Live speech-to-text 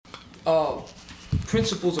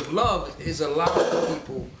principles of love is allowing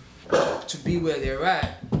people to be where they're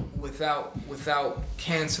at without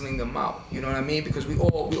canceling them out. You know what I mean? Because we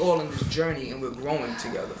all in this journey and we're growing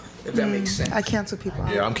together. If that makes sense. I cancel people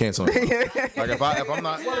out. Yeah, I'm canceling. Like if I'm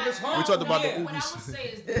not, we talked about the What I would say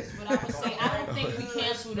is this. What I would say, I don't think we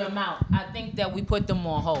cancel them out. I think that we put them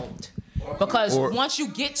on hold. Because once you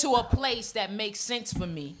get to a place that makes sense for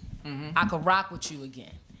me, I can rock with you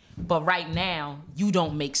again. But right now, you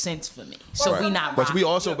don't make sense for me. So we not rocking. But we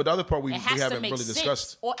also, but the other part we haven't really sense.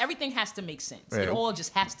 discussed. Or everything has to make sense. Yeah. It all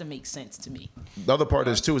just has to make sense to me. The other part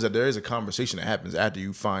is too is that there is a conversation that happens after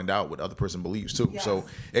you find out what the other person believes too. Yes. So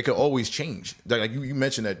it could always change. Like you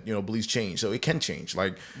mentioned that beliefs change, so it can change.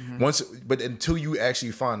 Like once, but until you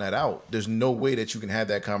actually find that out, there's no way that you can have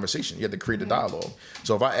that conversation. You have to create a dialogue.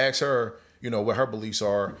 So if I ask her, what her beliefs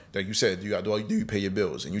are, that you said, do you pay your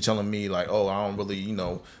bills? And you telling me like, oh, I don't really,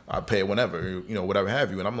 I pay it whenever, whatever have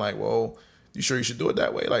you. And I'm like, well, you sure you should do it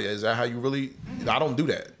that way? Like, is that how you really, I don't do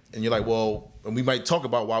that. And you're like, well, and we might talk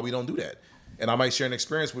about why we don't do that. And I might share an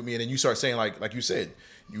experience with me. And then you start saying like you said,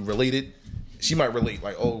 you related. She might relate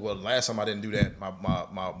like, oh, well, last time I didn't do that.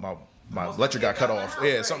 My electric got cut off.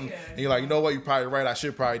 Yeah, something. And you're like, you know what? You're probably right. I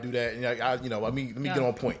should probably do that. And like, let me get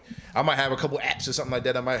on point. I might have a couple apps or something like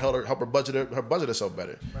that might help her budget herself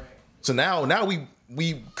better. Right. So now we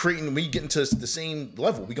get into the same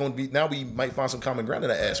level. We might find some common ground in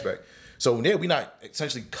that aspect. So we're not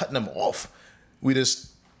essentially cutting them off. We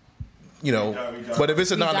just, but if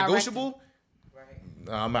it's a non-negotiable,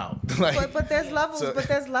 I'm out. but there's levels. But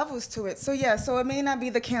there's levels to it. So yeah. So it may not be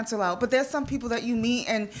the cancel out, but there's some people that you meet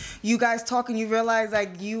and you guys talk and you realize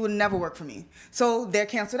like you would never work for me. So they're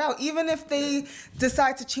canceled out. Even if they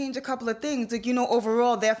decide to change a couple of things, like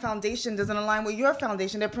overall their foundation doesn't align with your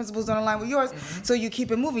foundation. Their principles don't align with yours. So you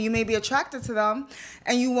keep it moving. You may be attracted to them,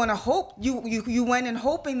 and you want to hope. You went in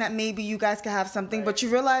hoping that maybe you guys could have something, but you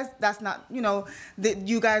realize that's not. That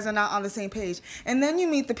you guys are not on the same page. And then you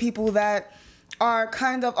meet the people that are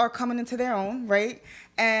coming into their own, right?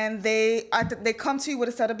 And they come to you with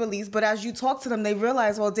a set of beliefs, but as you talk to them, they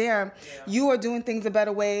realize, well, damn, you are doing things a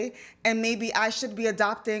better way, and maybe I should be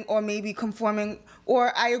adopting or maybe conforming,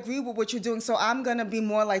 or I agree with what you're doing, so I'm gonna be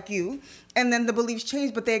more like you. And then the beliefs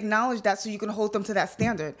change, but they acknowledge that, so you can hold them to that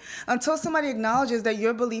standard. Until somebody acknowledges that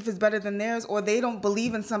your belief is better than theirs, or they don't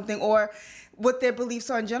believe in something, or what their beliefs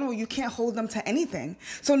are in general, you can't hold them to anything.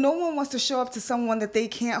 So no one wants to show up to someone that they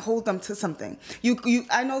can't hold them to something.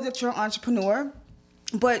 I know that you're an entrepreneur,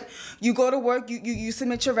 but you go to work, you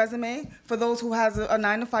submit your resume. For those who has a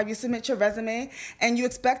 9-to-5, you submit your resume, and you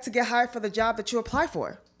expect to get hired for the job that you apply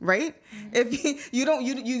for, right? If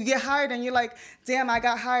you get hired and you're like, damn, I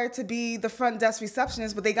got hired to be the front desk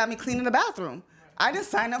receptionist, but they got me cleaning the bathroom. I didn't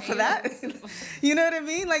sign up for that. You know what I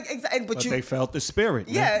mean? Like, but they felt the spirit.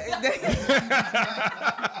 Yeah.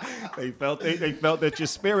 They felt that your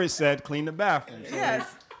spirit said clean the bathroom. So yes.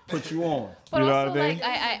 Put you on. But you know also, what I mean?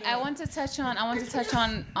 like, I want to touch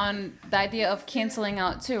on the idea of canceling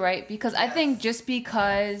out too, right? Because I think just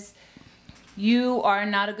because you are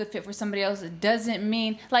not a good fit for somebody else, it doesn't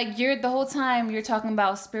mean like the whole time you're talking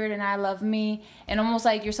about spirit and I love me, and almost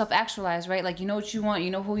like you're self-actualized, right? Like you know what you want,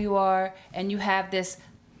 you know who you are, and you have this,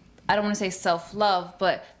 I don't want to say self-love,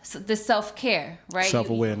 but this self-care, right?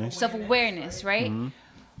 Self-awareness, right? Mm-hmm.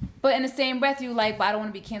 But in the same breath, you like, but I don't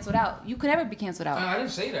want to be canceled out. You could never be canceled out. I didn't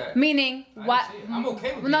say that. Meaning, what? I'm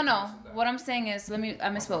okay with No. What I'm saying is, I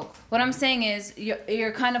misspoke. What I'm saying is,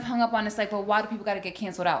 you're kind of hung up on this, like, well, why do people got to get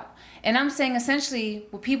canceled out? And I'm saying essentially,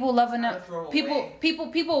 with people loving up, people,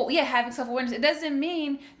 having self-awareness. It doesn't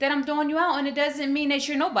mean that I'm throwing you out, and it doesn't mean that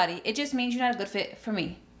you're nobody. It just means you're not a good fit for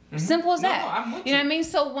me. Mm-hmm. Simple as that. I'm with you know what I mean?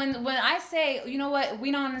 So when I say, you know what,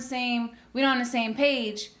 we're not on the same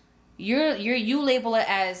page. You label it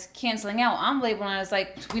as canceling out. I'm labeling it as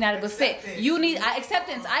like we're not a good fit. You need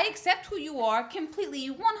acceptance. I accept who you are completely,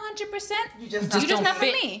 100%. You just not for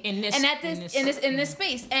me. In this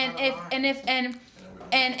space. And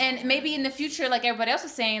maybe in the future, like everybody else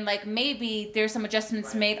was saying, like maybe there's some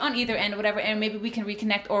adjustments made on either end or whatever, and maybe we can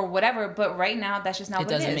reconnect or whatever. But right now, that's just not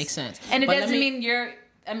what it is. It doesn't make sense. And it doesn't mean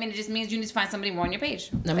it just means you need to find somebody more on your page.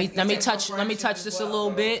 Let me touch this a little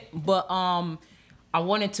bit, but I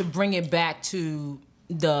wanted to bring it back to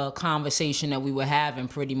the conversation that we were having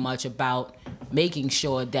pretty much about making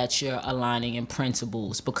sure that you're aligning in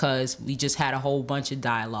principles, because we just had a whole bunch of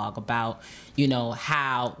dialogue about,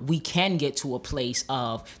 how we can get to a place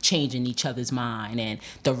of changing each other's mind and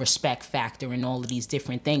the respect factor and all of these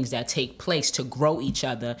different things that take place to grow each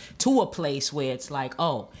other to a place where it's like,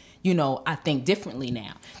 oh, I think differently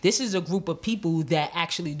now. This is a group of people that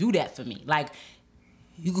actually do that for me. Like,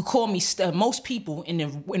 you could call me, most people in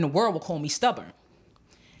the world will call me stubborn.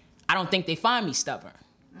 I don't think they find me stubborn.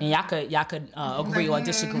 And y'all could agree or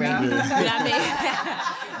disagree. You know what I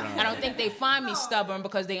mean? I don't think they find me stubborn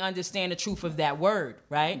because they understand the truth of that word,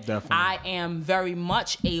 right? Definitely. I am very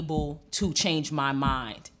much able to change my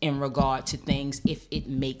mind in regard to things if it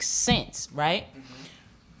makes sense, right?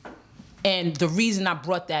 And the reason I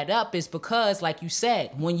brought that up is because, like you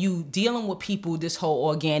said, when you dealing with people, this whole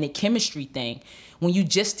organic chemistry thing, when you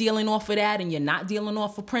just dealing off of that and you're not dealing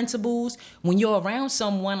off of principles, when you're around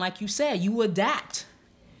someone, like you said, you adapt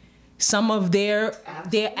some of their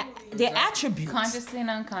attributes. Consciously and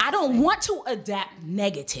unconsciously. I don't want to adapt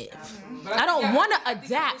negative. I don't want to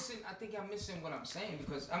adapt. I think I'm missing what I'm saying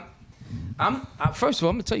because first of all,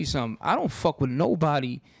 I'm gonna tell you something. I don't fuck with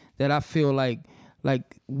nobody that I feel like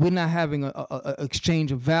we're not having a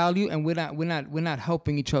exchange of value and we're not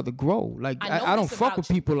helping each other grow. Like I don't fuck with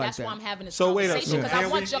people like that. That's why I'm having this So wait a conversation because I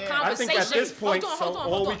want your conversation. I think at this point, hold on.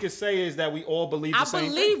 all we can say is that we all believe the same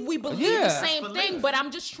thing. I believe we believe the same thing, but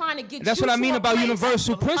I'm just trying to get That's you what I to mean a about place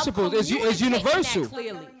universal of principles. It's communicating universal. that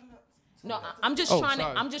clearly. No, I'm just sorry.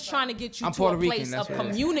 trying to get you I'm to Puerto a Rican, place that's of right.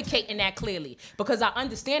 communicating that clearly because I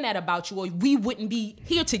understand that about you, or we wouldn't be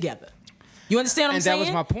here together. You understand what I'm saying? And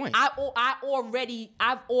that was my point.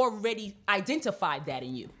 I've already identified that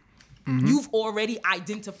in you. Mm-hmm. You've already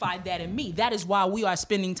identified that in me. That is why we are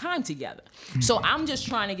spending time together. Mm-hmm. So I'm just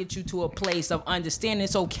trying to get you to a place of understanding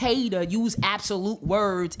it's okay to use absolute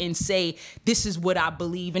words and say, this is what I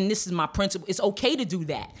believe and this is my principle. It's okay to do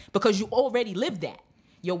that because you already live that.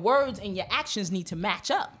 Your words and your actions need to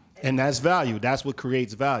match up. And that's value. That's what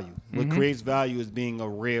creates value. What creates value is being a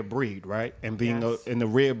rare breed, right? And and the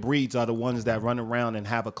rare breeds are the ones that run around and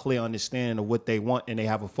have a clear understanding of what they want and they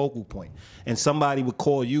have a focal point. And somebody would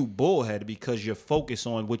call you bullheaded because you're focused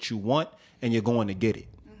on what you want and you're going to get it.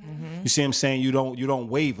 You see what I'm saying? You don't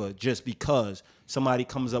waver just because somebody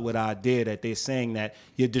comes up with an idea that they're saying that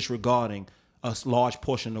you're disregarding a large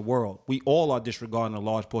portion of the world. We all are disregarding a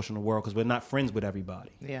large portion of the world because we're not friends with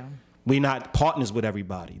everybody. Yeah. We're not partners with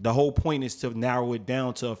everybody. The whole point is to narrow it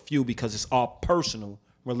down to a few because it's our personal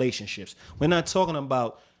relationships. We're not talking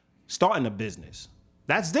about starting a business.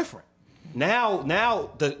 That's different. Now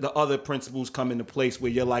the other principles come into place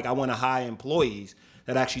where you're like, I want to hire employees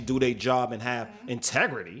that actually do their job and have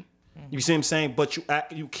integrity. You see what I'm saying? But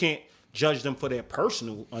you can't judge them for their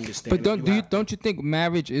personal understanding. But don't you think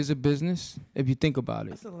marriage is a business? If you think about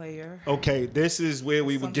it, It's a layer. Okay, this is where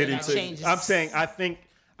we would get into. changes. I'm saying I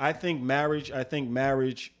think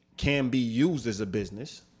marriage can be used as a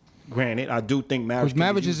business. Granted, I do think marriage. Because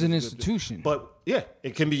marriage is an as a institution. But yeah,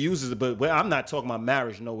 it can be used as a. But I'm not talking about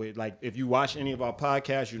marriage. No way. Like if you watch any of our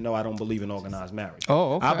podcasts, you know I don't believe in organized marriage.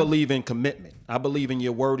 Oh, okay. I believe in commitment. I believe in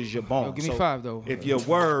your word is your bond. Oh, give me 5 though. If your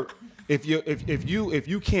word, if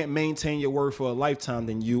you can't maintain your word for a lifetime,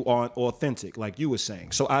 then you aren't authentic, like you were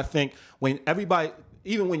saying. So I think when everybody.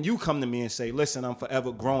 Even when you come to me and say, listen, I'm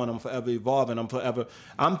forever growing, I'm forever evolving,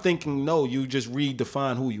 I'm thinking, no, you just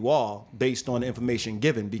redefine who you are based on the information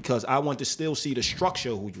given because I want to still see the structure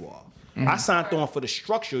of who you are. I signed on for the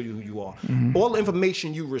structure of who you are. All the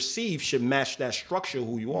information you receive should match that structure of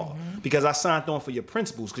who you are because I signed on for your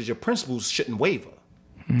principles because your principles shouldn't waver.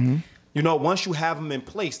 You know, once you have them in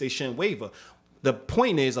place, they shouldn't waver. The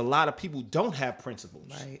point is, a lot of people don't have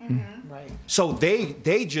principles. Right. Right. So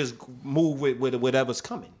they just move with whatever's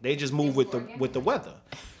coming. They just move with the weather.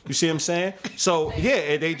 You see what I'm saying? So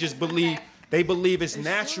yeah, they just believe it's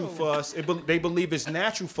natural for us. They believe it's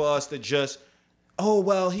natural for us to just, oh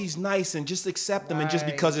well, he's nice and just accept him, and just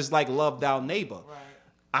because it's like love thy neighbor. Right.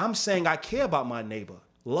 I'm saying I care about my neighbor.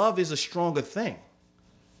 Love is a stronger thing.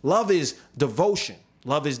 Love is devotion.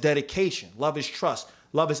 Love is dedication. Love is trust.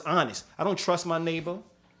 Love is honest. I don't trust my neighbor.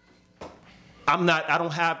 I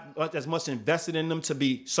don't have as much invested in them to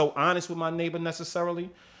be so honest with my neighbor necessarily.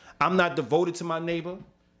 I'm not devoted to my neighbor,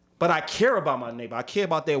 but I care about my neighbor. I care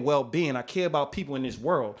about their well-being. I care about people in this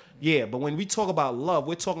world. Yeah, but when we talk about love,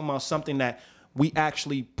 we're talking about something that we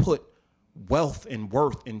actually put wealth and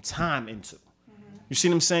worth and time into. You see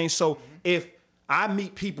what I'm saying? So if I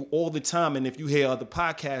meet people all the time, and if you hear other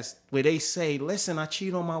podcasts where they say, listen, I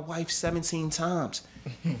cheated on my wife 17 times.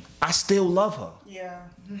 I still love her. Yeah.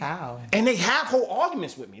 How? And they have whole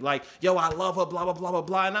arguments with me. Like, yo, I love her, blah, blah, blah, blah,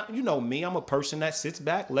 blah. And you know me, I'm a person that sits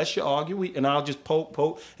back, lets you argue, and I'll just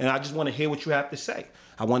poke, and I just want to hear what you have to say.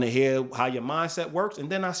 I want to hear how your mindset works, and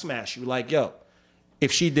then I smash you. Like, yo,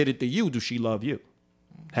 if she did it to you, do she love you?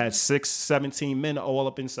 Had 17 men all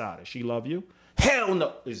up inside her. She love you? Hell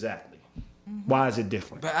no. Exactly. Why is it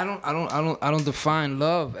different? But I don't define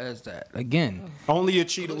love as that. Again, only a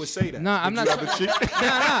cheater would say that. No, I'm not. Did you ever cheat?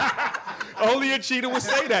 Only a cheater would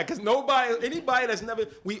say that, because anybody that's never,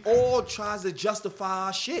 we all tries to justify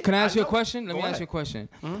our shit. Can I ask you a question? Let me ask you a question.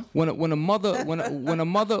 When a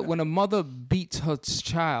mother beats her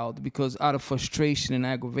child because out of frustration and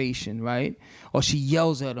aggravation, right? Or she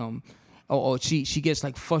yells at them, or she gets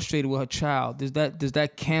like frustrated with her child. Does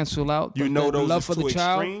that cancel out the love for the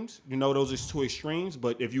child? Extremes. You know those is two extremes.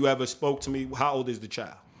 But if you ever spoke to me, how old is the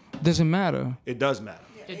child? Doesn't matter. It does matter.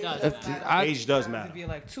 It does. Age does matter. It'd be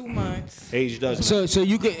like 2 months. Age does matter. So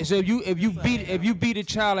if you beat a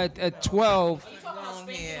child at 12.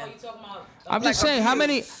 I'm just saying how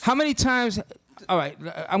many times. All right,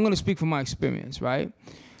 I'm gonna speak from my experience, right?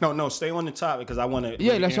 No, stay on the topic because I want to.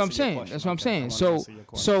 Yeah, that's what I'm saying. That's what I'm saying.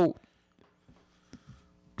 So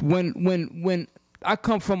when I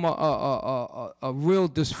come from a real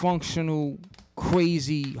dysfunctional,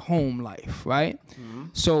 crazy home life, right? Mm-hmm.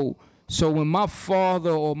 So when my father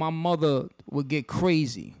or my mother would get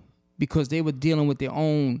crazy because they were dealing with their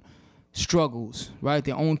own struggles, right?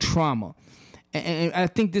 Their own trauma. And I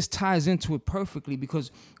think this ties into it perfectly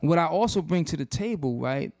because what I also bring to the table,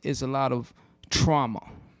 right, is a lot of trauma,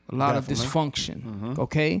 a lot of dysfunction,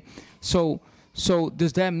 okay? So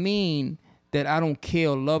does that mean that I don't care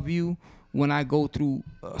or love you when I go through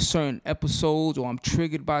certain episodes or I'm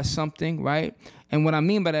triggered by something, right? And what I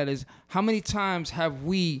mean by that is how many times have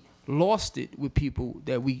we lost it with people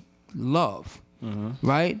that we love,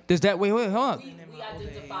 right? Does that, wait, hold on. We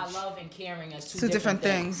identify love and caring as two different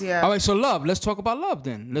things, yeah. All right, so love. Let's talk about love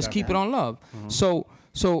then. Let's keep it on love. So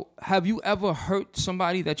have you ever hurt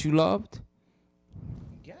somebody that you loved?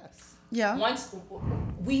 Yes. Yeah. Once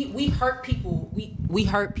we hurt people, we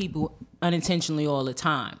hurt people unintentionally all the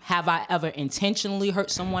time. Have I ever intentionally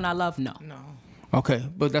hurt someone I love? No. No. Okay,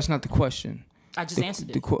 but that's not the question. I just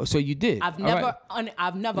answered it. So you did. I've never but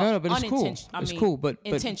it's cool. It's cool, but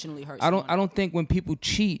intentionally hurt. I don't think when people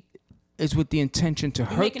cheat, it's with the intention to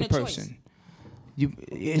hurt the person.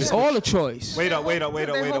 It's all a choice. Wait up.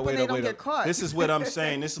 This is what I'm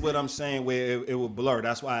saying. Where it will blur.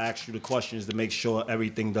 That's why I asked you the questions to make sure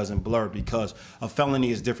everything doesn't blur, because a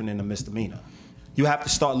felony is different than a misdemeanor. You have to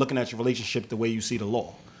start looking at your relationship the way you see the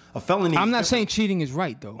law. A felony. I'm not saying cheating is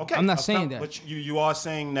right though. Okay. I'm not saying that. But you are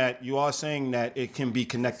saying that it can be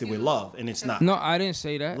connected with love, and it's not. No, I didn't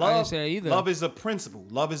say that. I didn't say that either. Love is a principle.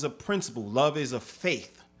 Love is a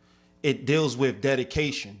faith. It deals with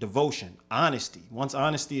dedication, devotion, honesty. Once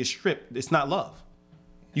honesty is stripped, it's not love.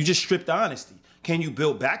 You just stripped the honesty. Can you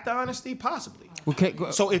build back the honesty? Possibly. Okay.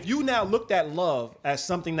 So if you now looked at love as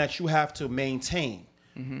something that you have to maintain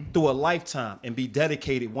through a lifetime and be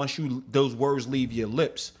dedicated once those words leave your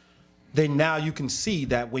lips, then now you can see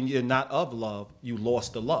that when you're not of love, you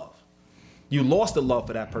lost the love. You lost the love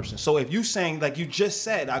for that person. So if you saying, like you just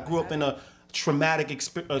said, I grew up in a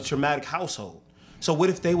traumatic household. So what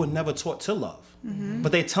if they were never taught to love?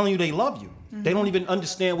 But they're telling you they love you. They don't even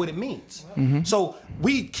understand what it means. So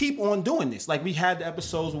we keep on doing this. Like we had the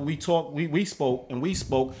episodes where we talked, we spoke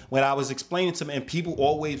when I was explaining to them, and people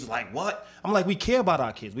always like, what? I'm like, we care about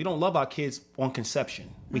our kids. We don't love our kids on conception.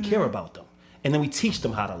 We care about them. And then we teach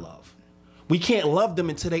them how to love. We can't love them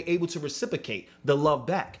until they're able to reciprocate the love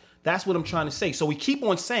back. That's what I'm trying to say. So we keep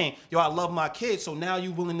on saying, yo, I love my kids. So now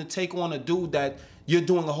you're willing to take on a dude that you're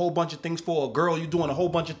doing a whole bunch of things for, a girl you're doing a whole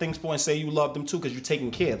bunch of things for, and say you love them too because you're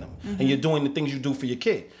taking care of them. And you're doing the things you do for your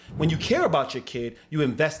kid. When you care about your kid, you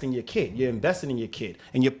invest in your kid. You're investing in your kid.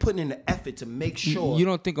 And you're putting in the effort to make sure. You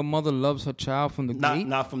don't think a mother loves her child from the gate?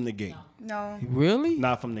 Not from the gate. No. Really?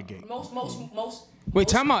 Not from the gate. Wait,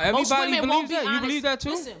 time out. Everybody believes that? You honest. believe that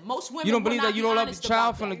too? Listen, most women you don't believe will that you not don't be love honest the child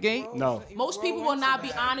about from the that. gate? No. Most people will not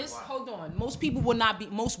be honest. Hold on. Most women will not be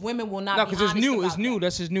honest. No, because it's new. About It's new. that.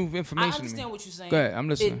 That's just new information. I understand what you're saying. Go ahead. I'm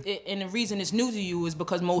listening. And the reason it's new to you is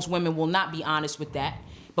because most women will not be honest with that,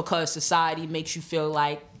 because society makes you feel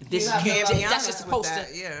like this. That's just supposed to.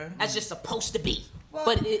 Yeah. That's just supposed to be. Well,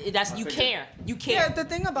 but that's you care. You care. Yeah, the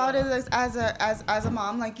thing about it is, as a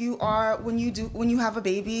mom, like you are when you have a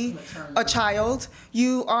baby, a child,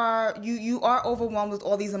 you are overwhelmed with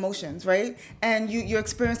all these emotions, right? And you're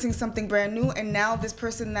experiencing something brand new, and now this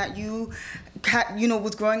person that you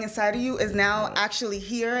was growing inside of you is now actually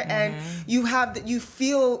here, and you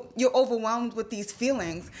feel you're overwhelmed with these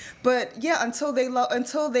feelings. But yeah, until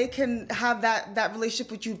they can have that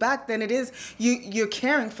relationship with you back, then it is you're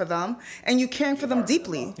caring for them, and you're caring for them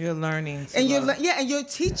deeply. You're learning, and you're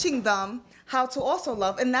teaching them how to also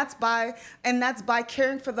love, and that's by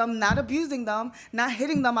caring for them, not abusing them, not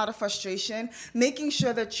hitting them out of frustration, making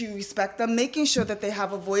sure that you respect them, making sure that they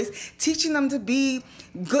have a voice, teaching them to be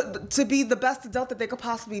good, to be the best adult that they could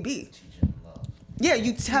possibly be. Yeah,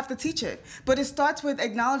 you have to teach it. But it starts with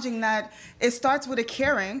acknowledging that it starts with a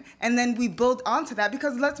caring, and then we build onto that.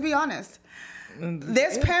 Because let's be honest,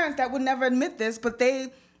 there's parents that would never admit this, but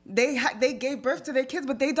they gave birth to their kids,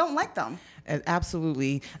 but they don't like them.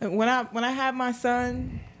 Absolutely. When I had my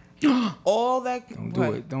son, all that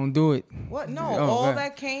Don't do it. What? No, Oh, all man.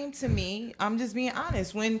 that came to me. I'm just being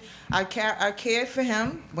honest. When I cared for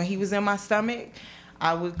him when he was in my stomach,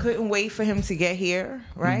 couldn't wait for him to get here,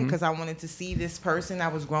 right? Because I wanted to see this person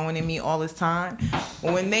that was growing in me all this time.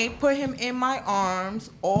 When they put him in my arms,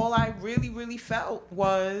 all I really, really felt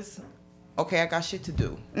was, okay, I got shit to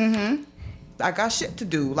do. I got shit to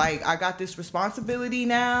do. Like, I got this responsibility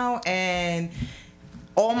now, and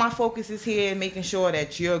all my focus is here making sure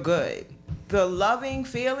that you're good. The loving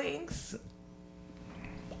feelings,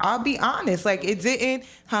 I'll be honest, like, it didn't,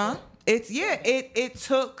 it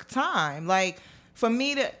took time. Like, for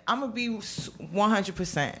me I'm gonna be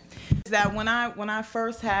 100%. That when I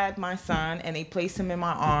first had my son and they placed him in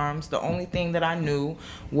my arms, the only thing that I knew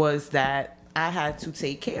was that I had to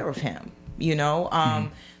take care of him. You know,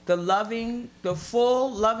 the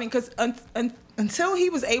full loving, because until he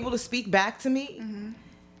was able to speak back to me,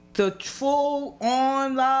 the full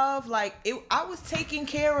on love, like I was taking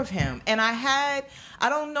care of him, and I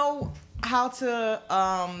don't know how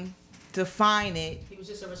to define it. He was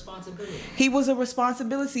just a responsibility. He was a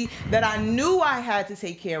responsibility that I knew I had to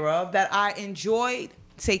take care of, that I enjoyed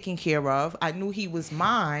taking care of. I knew he was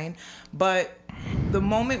mine, but the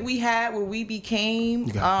moment we had where we became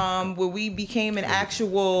an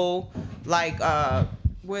actual, like,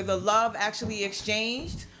 where the love actually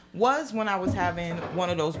exchanged was when I was having one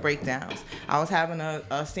of those breakdowns. I was having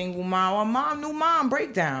a single mom, new mom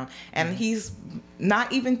breakdown, and he's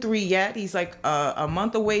not even 3 yet. He's like a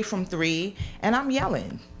month away from 3, and I'm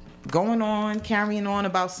yelling, carrying on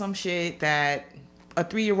about some shit that a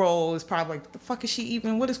 3-year-old is probably like, the fuck is she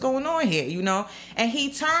even, what is going on here, you know? And he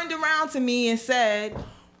turned around to me and said,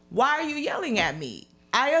 why are you yelling at me?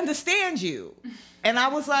 I understand you. And I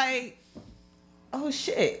was like, oh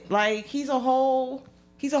shit, like he's a whole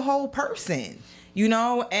person, you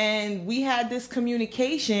know? And we had this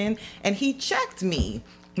communication, and he checked me.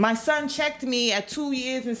 My son checked me at 2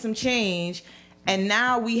 years and some change, and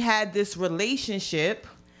now we had this relationship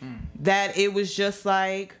that it was just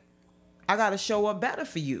like, I gotta show up better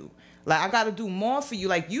for you. Like, I gotta do more for you.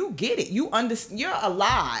 Like, you get it. You understand. You're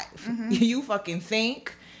alive. You fucking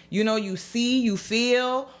think. You know, you see, you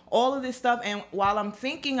feel, all of this stuff. And while I'm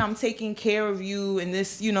thinking I'm taking care of you in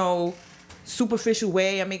this, you know, superficial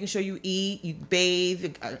way, I'm making sure you eat, you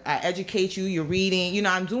bathe, I educate you, you're reading. You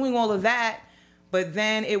know, I'm doing all of that. But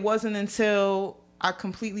then it wasn't until I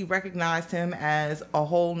completely recognized him as a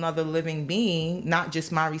whole nother living being, not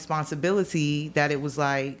just my responsibility, that it was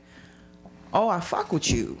like, oh, I fuck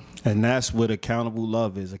with you. And that's what accountable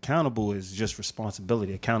love is. Accountable is just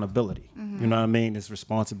responsibility, accountability. You know what I mean? It's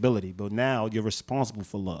responsibility. But now you're responsible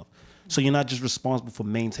for love. So you're not just responsible for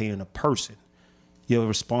maintaining a person. You're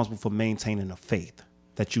responsible for maintaining a faith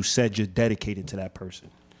that you said you're dedicated to that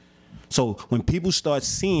person. So when people start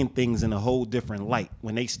seeing things in a whole different light,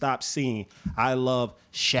 when they stop seeing, I love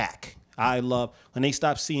Shaq, when they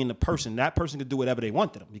stop seeing the person, that person could do whatever they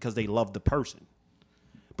want to them because they love the person.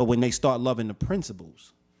 But when they start loving the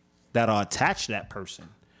principles that are attached to that person,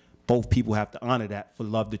 both people have to honor that for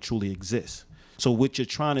love to truly exist. So what you're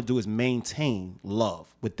trying to do is maintain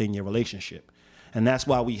love within your relationship. And that's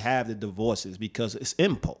why we have the divorces, because it's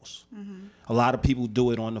impulse. A lot of people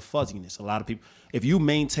do it on the fuzziness. A lot of people, if you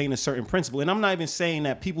maintain a certain principle, and I'm not even saying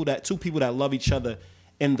that two people that love each other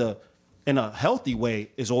in a healthy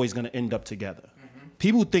way is always going to end up together.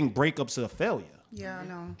 People think breakups are a failure. Yeah, I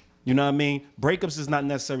know. You know what I mean? Breakups is not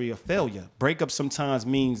necessarily a failure. Breakups sometimes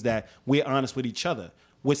means that we're honest with each other.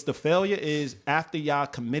 What's the failure is after y'all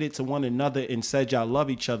committed to one another and said y'all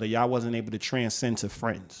love each other, y'all wasn't able to transcend to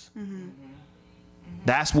friends.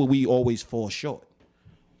 That's where we always fall short.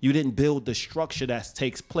 You didn't build the structure that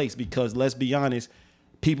takes place, because let's be honest,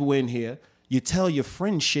 people in here, you tell your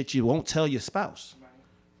friend shit you won't tell your spouse.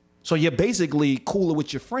 So you're basically cooler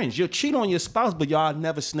with your friends. You'll cheat on your spouse, but y'all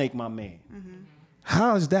never snake my man.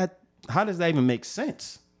 How does that even make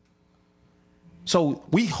sense? So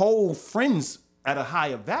we hold friends at a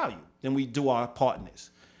higher value than we do our partners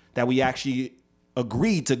that we actually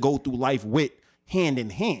agreed to go through life with, hand in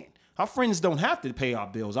hand. Our friends don't have to pay our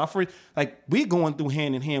bills. Our friends, like, we're going through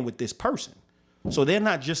hand in hand with this person. So they're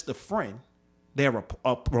not just a friend, they're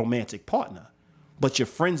a romantic partner. But your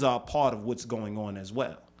friends are a part of what's going on as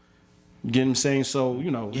well. You get what I'm saying? So, you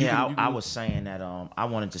know. Yeah, I was saying that, I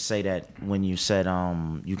wanted to say that when you said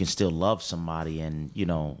you can still love somebody and, you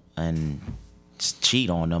know, and cheat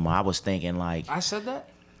on them. I was thinking like I said that.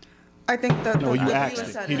 I think that No, you the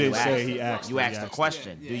asked said it. He didn't say he asked. you asked the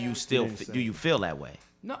question. Yeah, Do you yeah. still He didn't do you feel that way?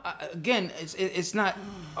 No, again, it's not.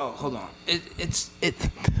 Oh, hold on.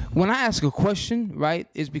 When I ask a question, right,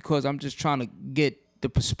 it's because I'm just trying to get the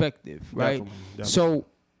perspective, right? Definitely. So,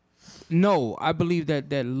 no, I believe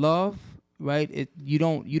that love, right? You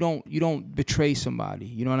don't betray somebody.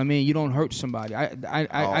 You know what I mean? You don't hurt somebody.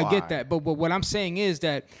 I get that, but what I'm saying is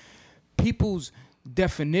that people's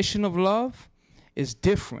definition of love is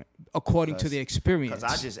different according to their experience.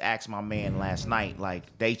 Because I just asked my man last night, like,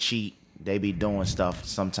 they cheat, they be doing stuff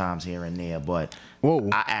sometimes here and there, but Whoa.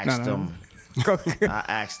 I asked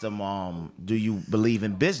them, do you believe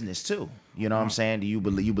in business too? You know what I'm saying? Do you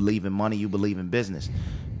believe in money? You believe in business?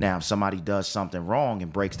 Now, if somebody does something wrong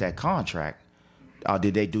and breaks that contract,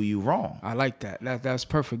 did they do you wrong? I like that. That's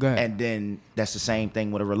perfect. Go ahead. And then that's the same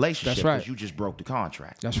thing with a relationship. That's right. Because you just broke the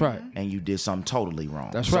contract. That's right. And you did something totally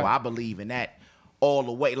wrong. That's so right. I believe in that all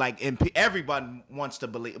the way. Like, and everybody wants to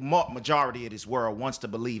believe. Majority of this world wants to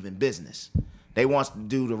believe in business. They want to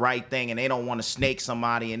do the right thing, and they don't want to snake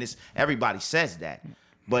somebody. And everybody says that.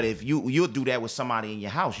 But if you'll do that with somebody in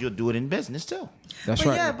your house, you'll do it in business too. That's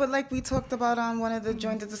but right. Yeah, but like we talked about on one of the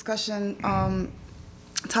joint discussion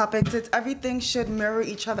topics, it's everything should mirror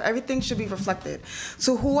each other. Everything should be reflected.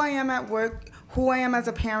 So who I am at work, who I am as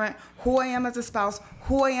a parent, who I am as a spouse,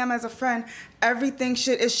 who I am as a friend, everything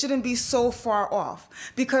shouldn't be so far off,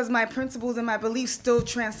 because my principles and my beliefs still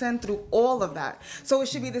transcend through all of that. So it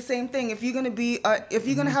should be the same thing. If you're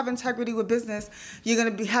gonna have integrity with business, you're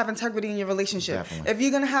gonna have integrity in your relationship. Definitely. If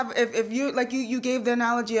you're gonna have, if you like you gave the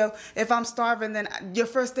analogy of, if I'm starving, then your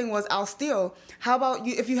first thing was I'll steal. How about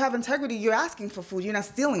you? If you have integrity, you're asking for food. You're not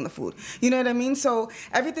stealing the food. You know what I mean? So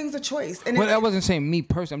everything's a choice. And Well, I wasn't saying me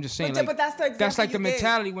personally. I'm just saying But that's the that's like the example you gave.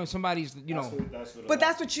 mentality when somebody's, you know.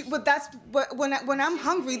 But when I'm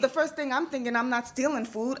hungry, the first thing I'm thinking, I'm not stealing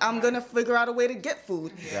food. I'm gonna figure out a way to get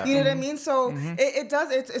food. Yeah. You know what I mean? So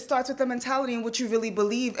it starts with the mentality and what you really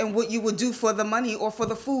believe and what you would do for the money or for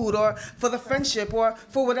the food or for the friendship or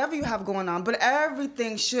for whatever you have going on. But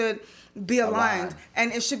everything should be aligned,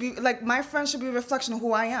 and it should be like, my friend should be a reflection of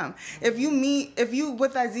who I am. If you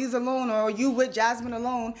with Aziz alone or you with Jasmine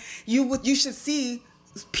alone, you should see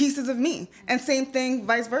pieces of me, and same thing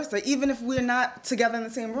vice versa, even if we're not together in the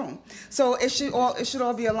same room. So it should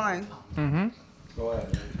all be aligned. Go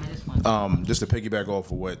ahead. Just to piggyback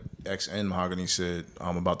off of what X and Mahagony said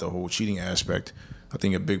about the whole cheating aspect, I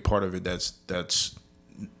think a big part of it that's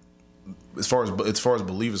as far as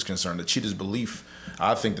belief is concerned, the cheater's belief.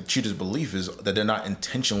 I think the cheater's belief is that they're not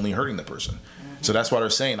intentionally hurting the person. So that's why they're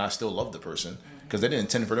saying I still love the person, because they didn't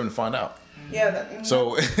intend for them to find out. Yeah.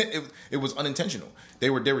 So it was unintentional. They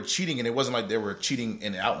were cheating, and it wasn't like they were cheating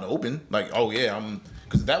out in the open. Like, oh yeah,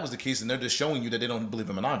 because if that was the case, then they're just showing you that they don't believe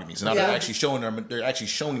in monogamy. So now they're actually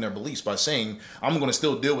showing their beliefs by saying, I'm going to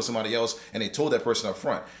still deal with somebody else, and they told that person up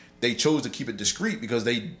front. They chose to keep it discreet because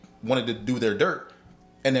they wanted to do their dirt.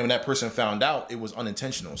 And then when that person found out, it was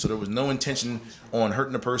unintentional. So there was no intention on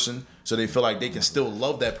hurting the person. So they feel like they can still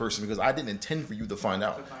love that person because I didn't intend for you to find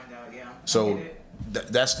out. So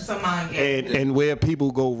that's a mind game. And where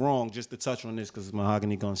people go wrong, just to touch on this, because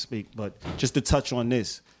Mahagony gonna speak, but just to touch on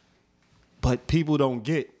this. But people don't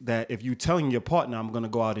get that if you're telling your partner, I'm gonna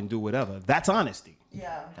go out and do whatever, that's honesty.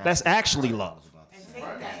 Yeah. That's actually love.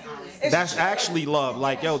 That's actually love.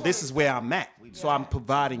 Like, yo, this is where I'm at. So I'm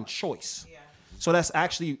providing choice. So that's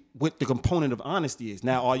actually what the component of honesty is.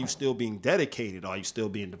 Now, are you still being dedicated? Are you still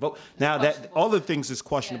being devoted? Now, that all the things is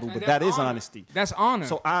questionable, but that is honesty. That's honor.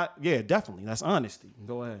 So definitely, that's honesty.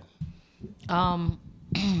 Go ahead. Damn,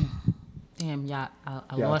 y'all,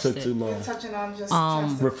 I lost it. Too long. Touching on just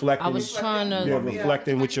Reflecting. I was trying to.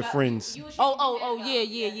 Reflecting with your friends.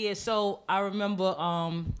 Yeah. So I remember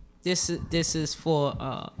this is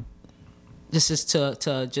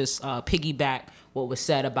to just piggyback what was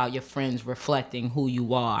said about your friends reflecting who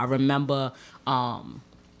you are. I remember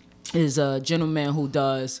is a gentleman who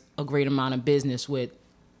does a great amount of business with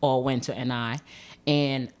Wynter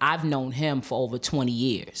and I've known him for over 20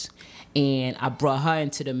 years. And I brought her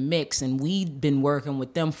into the mix, and we'd been working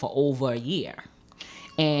with them for over a year.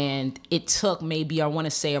 And it took maybe, I want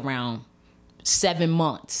to say, around 7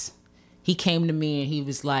 months. He came to me and he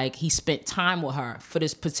was like, he spent time with her. For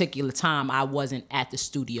this particular time, I wasn't at the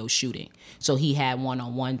studio shooting. So he had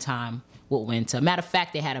one-on-one time with Wynter. Matter of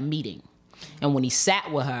fact, they had a meeting. And when he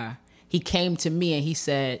sat with her, he came to me and he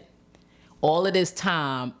said, all of this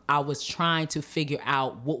time, I was trying to figure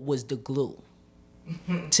out what was the glue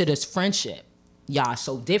to this friendship. Y'all are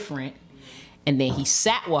so different. And then he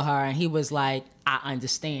sat with her and he was like, I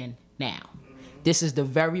understand now. this is the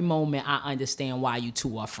very moment I understand why you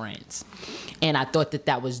two are friends. And I thought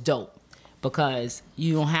that was dope. Because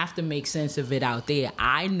you don't have to make sense of it out there.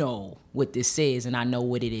 I know what this is, and I know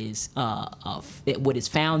what it is, what it's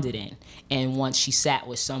founded in. And once she sat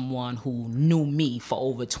with someone who knew me for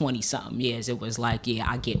over 20-something years, it was like, yeah,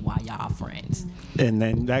 I get why y'all are friends. And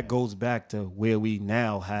then that goes back to where we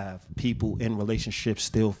now have people in relationships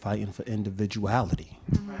still fighting for individuality.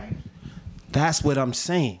 Right. That's what I'm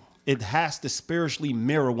saying. It has to spiritually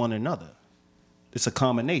mirror one another. It's a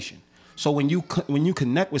combination. So when you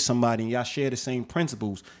connect with somebody and y'all share the same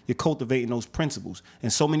principles, you're cultivating those principles.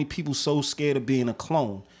 And so many people so scared of being a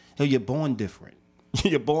clone. Yo, you're born different.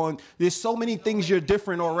 There's so many things you're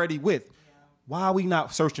different already with. Why are we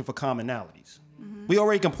not searching for commonalities? Mm-hmm. We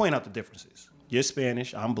already can point out the differences. You're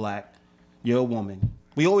Spanish, I'm black, you're a woman.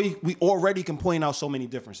 We already can point out so many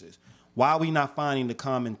differences. Why are we not finding the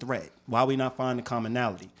common thread? Why are we not finding the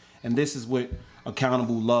commonality? And this is what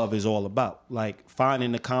accountable love is all about. Like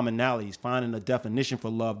finding the commonalities, finding a definition for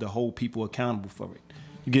love to hold people accountable for it.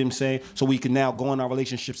 You get what I'm saying? So we can now go in our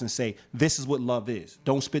relationships and say, this is what love is.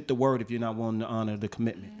 Don't spit the word if you're not willing to honor the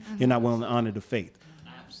commitment. Mm-hmm. You're not willing to honor the faith.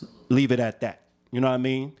 Absolutely. Leave it at that. You know what I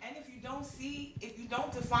mean? And if you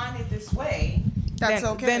don't define it this way,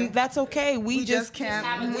 then that's okay. We just can't.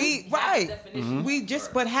 Mm-hmm. We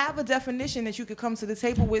just but have a definition that you could come to the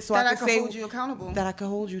table with, so that I can say hold you accountable. That I can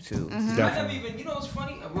hold you to. Mm-hmm. I never even. You know what's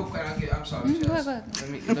funny? Real quick, I'm sorry. Go ahead.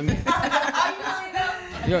 Let me.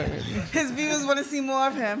 His viewers want to see more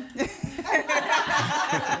of him.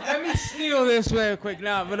 Let me steal this real quick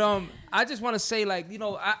now, but I just want to say, like, you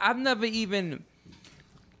know, I've never even.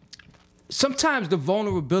 Sometimes the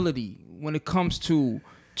vulnerability when it comes to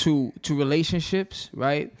relationships,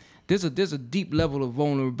 right? There's a deep level of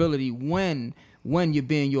vulnerability when you're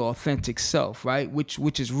being your authentic self, right?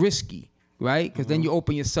 Which is risky, right? Because then you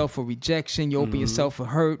open yourself for rejection, you open yourself for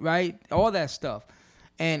hurt, right? All that stuff,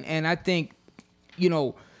 and I think, you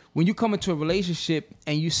know, when you come into a relationship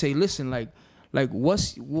and you say, listen, like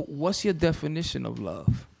what's your definition of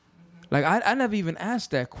love? Like I never even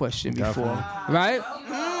asked that question before, right?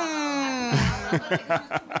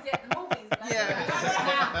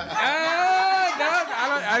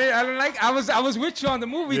 I don't like. I was with you on the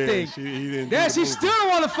movie thing. She still don't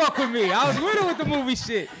want to fuck with me. I was with her with the movie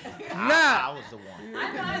shit. I was the one.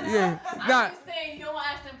 I'm just saying you don't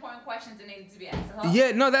ask the important questions that need to be asked.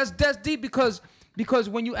 Yeah, no, that's deep because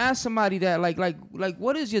when you ask somebody that, like,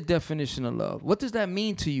 what is your definition of love? What does that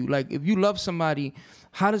mean to you? Like, if you love somebody,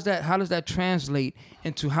 how does that translate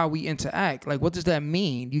into how we interact? Like, what does that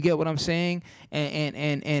mean? You get what I'm saying?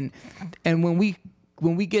 And when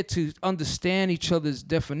we get to understand each other's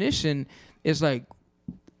definition, it's like,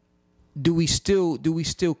 do we still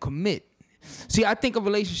commit? See, I think a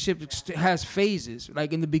relationship has phases.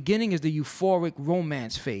 Like in the beginning is the euphoric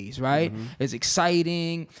romance phase, right? Mm-hmm. It's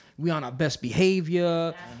exciting. We on our best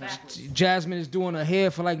behavior. Jasmine is doing her hair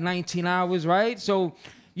for like 19 hours, right? So,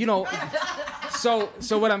 you know, so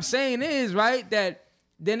what I'm saying is, right, that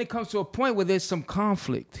then it comes to a point where there's some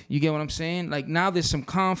conflict. You get what I'm saying? Like now there's some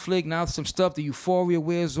conflict. Now some stuff, the euphoria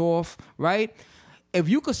wears off, right? If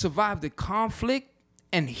you could survive the conflict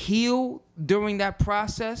and heal during that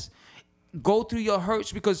process, go through your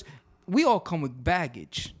hurts, because we all come with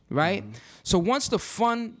baggage, right? Mm-hmm. So once the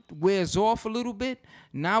fun wears off a little bit,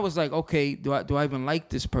 now it's like, okay, do I even like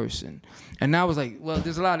this person? And now it's like, well,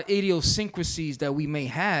 there's a lot of idiosyncrasies that we may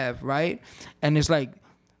have, right? And it's like,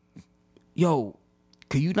 yo,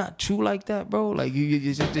 could you not chew like that, bro? Like,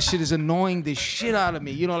 this shit is annoying the shit out of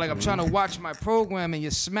me. You know, like I'm trying to watch my program and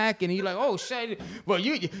you're smacking and you're like, oh, shit, well,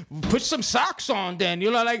 you put some socks on then.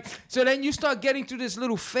 You know, like, so then you start getting through this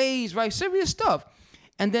little phase, right? Serious stuff.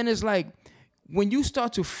 And then it's like, when you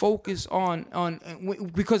start to focus on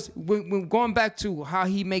because when going back to how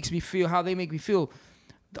he makes me feel, how they make me feel,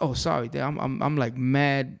 oh, sorry, I'm like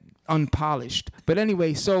mad unpolished. But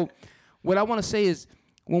anyway, so what I want to say is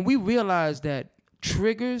when we realize that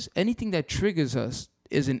anything that triggers us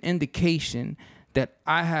is an indication that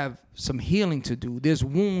I have some healing to do. There's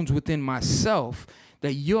wounds within myself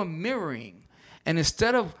that you're mirroring. And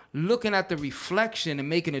instead of looking at the reflection and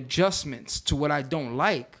making adjustments to what I don't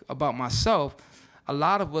like about myself, a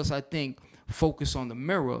lot of us, I think, focus on the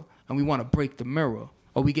mirror and we want to break the mirror,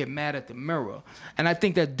 or we get mad at the mirror. And I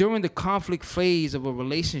think that during the conflict phase of a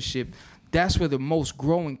relationship, that's where the most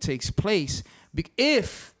growing takes place.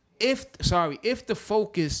 If the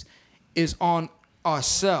focus is on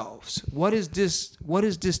ourselves, what is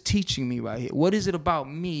this teaching me right here? What is it about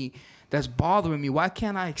me that's bothering me? Why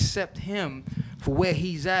can't I accept him for where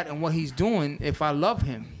he's at and what he's doing if I love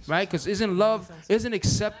him, right? Because isn't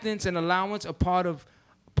acceptance and allowance a part of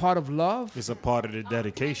part of love? It's a part of the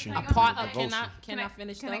dedication. A part of, devotion. can I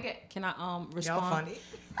finish can though? I get- Can I Y'all respond? funny.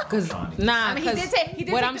 Cause I mean, he did take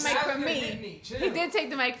the what mic from me. He did take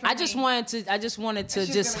the mic from me. I just wanted to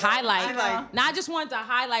just highlight. Now I just wanted to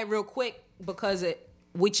highlight real quick because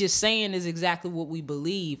what you're saying is exactly what we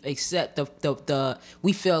believe, except the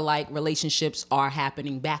we feel like relationships are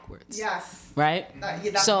happening backwards. Yes. Right?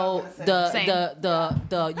 That's So what I'm gonna say.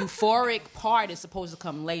 the euphoric part is supposed to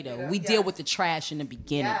come later. We deal with the trash in the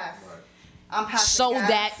beginning. Yes. I'm passing So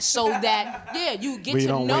gas. that yeah, you get We to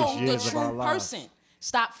don't know waste the years of our true lives. person.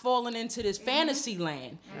 Stop falling into this fantasy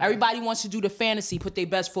land. Everybody wants to do the fantasy, put their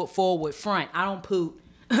best foot forward, front. I don't poop.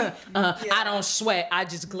 I don't sweat. I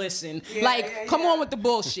just glisten. Come on with the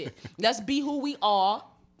bullshit. Let's be who we are,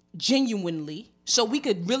 genuinely, so we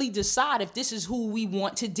could really decide if this is who we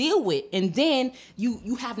want to deal with. And then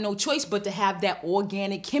you have no choice but to have that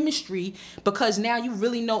organic chemistry, because now you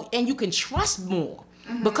really know and you can trust more.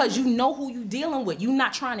 Because you know who you're dealing with. You're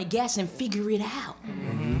not trying to guess and figure it out.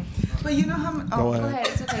 But you know how many. Go Go ahead.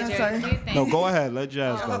 It's okay, Jerry. Do your thing. No, go ahead. Let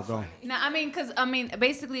Jazz go. No,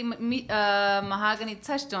 basically, Mahagony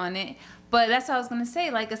touched on it, but that's what I was gonna say.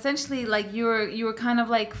 Like, essentially, like you were kind of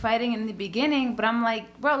like fighting in the beginning, but I'm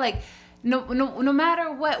like, bro, like, no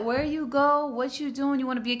matter where you go, what you doing, you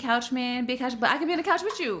want to be a couch man, but I can be on the couch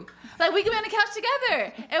with you. Like, we can be on the couch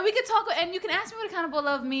together, and we can talk, and you can ask me what accountable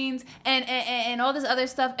love means, and all this other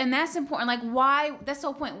stuff, and that's important. Like, why? That's the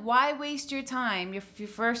whole point. Why waste your time, your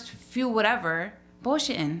first few whatever,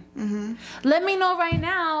 bullshitting? Mm-hmm. Let me know right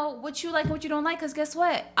now what you like and what you don't like, because guess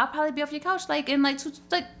what? I'll probably be off your couch like in like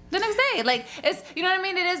the next day. Like, it's, you know what I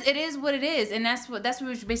mean? It is what it is, and that's what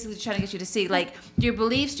we're basically trying to get you to see. Like, your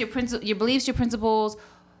beliefs, your principles,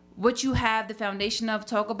 what you have the foundation of.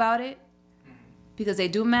 Talk about it, because they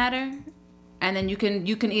do matter, and then you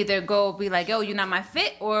can either go be like, yo, you're not my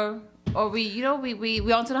fit, or we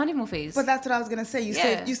on to the honeymoon phase. But that's what I was gonna say.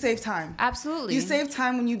 You save time. Absolutely. You save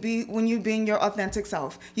time when you being your authentic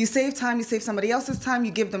self. You save time. You save somebody else's time.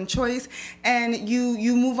 You give them choice, and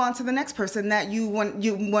you move on to the next person that you want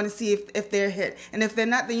to see if they're hit, and if they're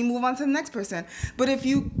not, then you move on to the next person. But if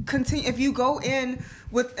you go in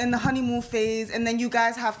the honeymoon phase, and then you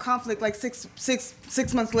guys have conflict like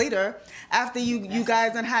six months later, after you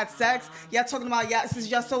guys done had sex, y'all talking about since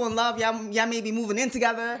y'all so in love, y'all may be moving in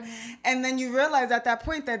together, and then you realize at that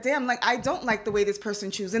point that damn, like, I don't like the way this person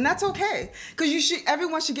chews, and that's okay, because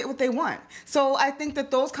everyone should get what they want. So I think that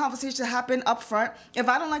those conversations happen up front. If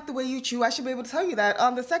I don't like the way you chew, I should be able to tell you that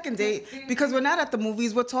on the second date, because we're not at the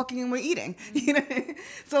movies, we're talking and we're eating. You know,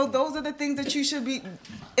 so those are the things that you should be.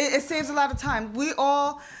 It saves a lot of time. We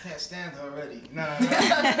all can't stand her already. No.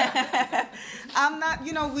 I'm not.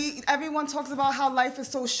 Everyone talks about how life is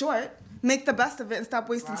so short. Make the best of it and stop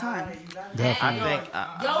wasting time. Can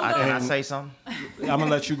I say something? I'm gonna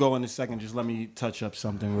let you go in a second. Just let me touch up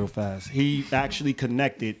something real fast. He actually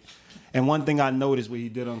connected, and one thing I noticed what he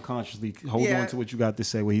did unconsciously. Hold on to what you got to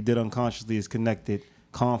say. What he did unconsciously is connected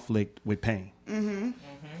conflict with pain. Mm-hmm.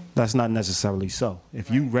 That's not necessarily so.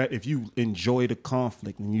 If you enjoy the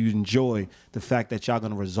conflict and you enjoy the fact that y'all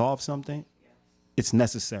gonna resolve something, it's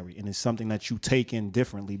necessary, and it's something that you take in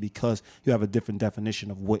differently because you have a different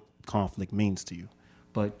definition of what conflict means to you.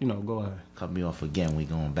 But, go ahead. Cut me off again. We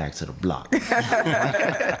going back to the block.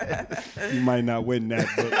 You might not win that,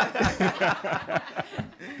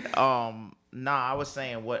 but I was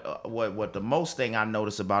saying what the most thing I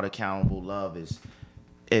notice about accountable love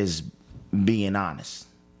is being honest.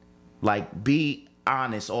 Like, be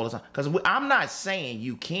honest all the time. Because I'm not saying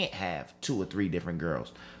you can't have 2 or 3 different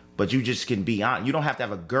girls, but you just can be honest. You don't have to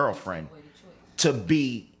have a girlfriend to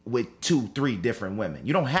be with 2, 3 different women.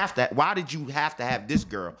 You don't have to. Why did you have to have this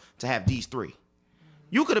girl to have these 3?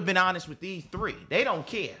 You could have been honest with these 3. They don't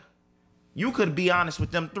care. You could be honest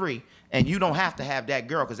with them 3, and you don't have to have that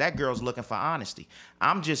girl, because that girl's looking for honesty.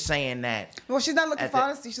 I'm just saying that. Well, she's not looking for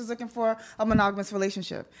honesty. She's looking for a monogamous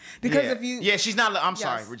relationship. Because if you. Yeah, she's not. I'm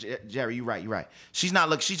sorry, Jerry. You're right. She's not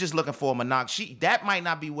looking. She's just looking for a monog. That might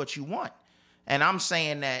not be what you want. And I'm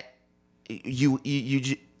saying that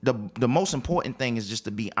the most important thing is just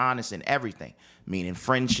to be honest in everything. Meaning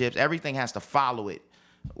friendships, everything has to follow it.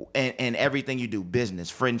 And everything you do,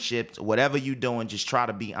 business, friendships, whatever you're doing, just try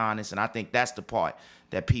to be honest. And I think that's the part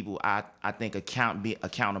that people, I think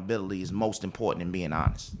accountability is most important in being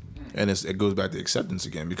honest. And it goes back to acceptance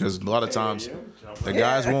again, because a lot of times the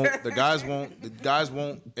guys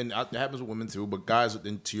won't, and it happens with women too, but guys,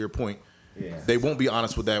 and to your point, they won't be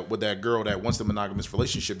honest with that girl that wants the monogamous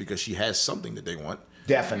relationship because she has something that they want.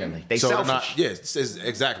 Definitely. They selfish.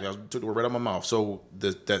 Exactly. I took the word right out of my mouth. So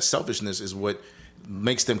that selfishness is what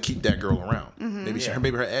makes them keep that girl around. Mm-hmm.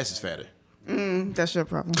 Maybe her ass is fatter. That's your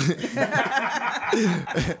problem.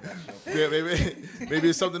 Yeah, maybe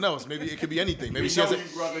it's something else. Maybe it could be anything. Maybe she has a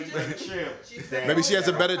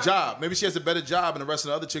better job. Maybe she has a better job, and the rest of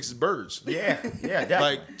the other chicks is birds. Yeah, definitely.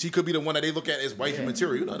 Like she could be the one that they look at as wifey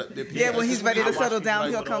material. You know that. When he's ready to settle down,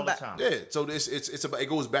 he'll come back. Yeah, so it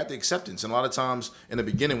goes back to acceptance, and a lot of times in the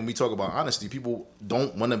beginning when we talk about honesty, people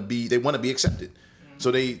don't want to be. They want to be accepted,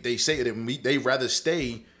 so they say that they rather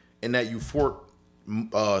stay in that euphoric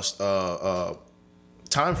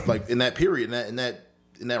time, like in that period, in that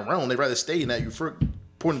realm. They rather stay in that euphoric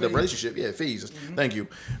point of the relationship. Yeah, phase. Thank you.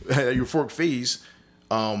 Euphoric phase,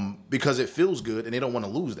 because it feels good, and they don't want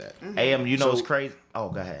to lose that. AM, you know, it's crazy. Oh,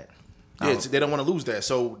 go ahead. Yeah, they don't want to lose that,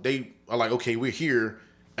 so they are like, okay, we're here,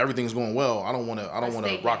 everything's going well. I don't want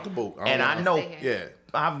to rock the boat. I know. Yeah.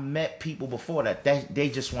 I've met people before that they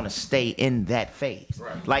just want to stay in that phase.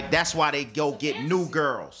 Right. Like that's why they go get new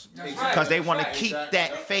girls, because they want to keep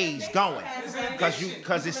that phase going.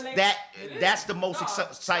 Because it's that's the most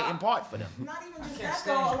exciting part for them. Not even just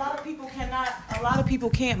that though. A lot of people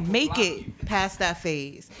can't make it past that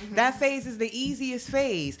phase. That phase is the easiest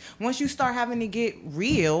phase. Once you start having to get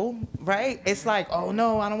real, right? It's like, oh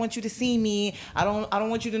no, I don't want you to see me. I don't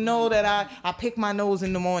want you to know that I pick my nose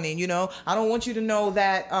in the morning. You know, I don't want you to know that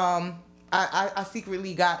I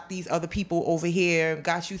secretly got these other people over here,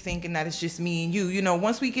 got you thinking that it's just me and you. You know,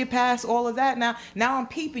 once we get past all of that, now I'm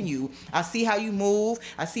peeping you. I see how you move.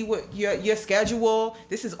 I see what your schedule.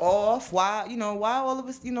 This is off. Why all of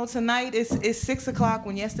us, tonight it's 6:00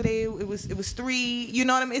 when yesterday it was 3. You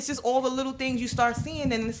know what I mean? It's just all the little things you start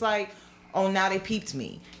seeing, and it's like, oh, now they peeped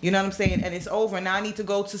me. You know what I'm saying? And it's over. Now I need to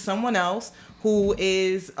go to someone else who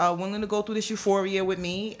is willing to go through this euphoria with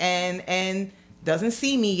me and doesn't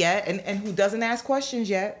see me yet, and who doesn't ask questions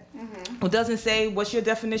yet, who doesn't say, what's your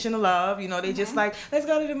definition of love? You know, they just like, let's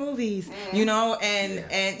go to the movies, you know,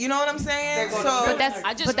 and you know what I'm saying? So, but that's,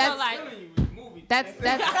 I just feel like that's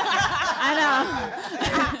I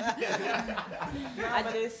know.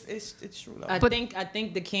 but it's true though. I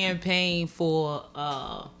think the campaign for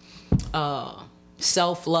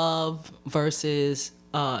self-love versus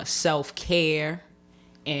self-care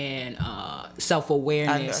and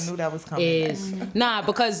self-awareness. I knew that was coming.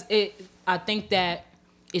 Because I think that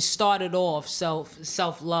it started off,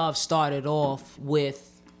 self-love started off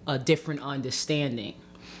with a different understanding,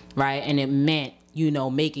 right? And it meant,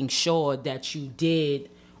 making sure that you did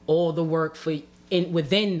all the work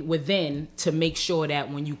within to make sure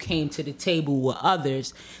that when you came to the table with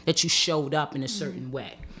others, that you showed up in a certain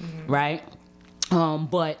way, right?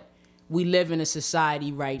 But we live in a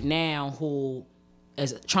society right now who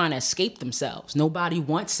is trying to escape themselves. Nobody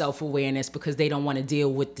wants self-awareness because they don't want to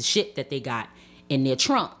deal with the shit that they got in their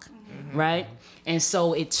trunk, right? And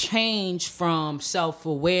so it changed from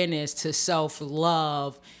self-awareness to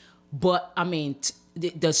self-love. But I mean,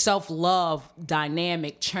 the self-love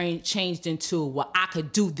dynamic changed into, well, I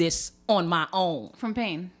could do this on my own. From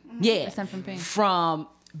pain. Yeah. From pain. From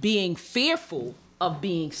being fearful of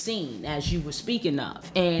being seen, as you were speaking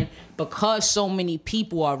of. And because so many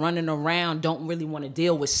people are running around, don't really want to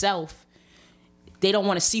deal with self, they don't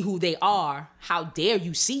want to see who they are. How dare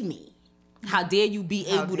you see me? How dare you be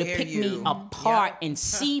able to pick me apart and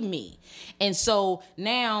see me? And so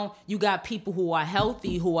now you got people who are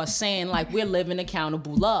healthy, who are saying, like, we're living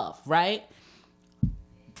accountable love, right?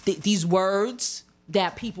 These words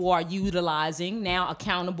that people are utilizing now,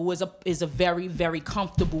 accountable is a very, very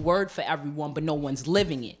comfortable word for everyone, but no one's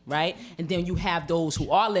living it, right? And then you have those who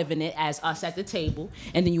are living it, as us at the table,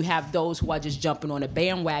 and then you have those who are just jumping on a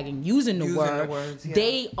bandwagon using the word. Words, yeah.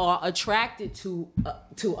 They are attracted to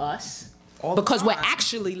us because we're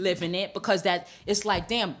actually living it, because that it's like,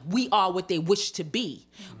 damn, we are what they wish to be.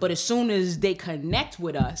 But as soon as they connect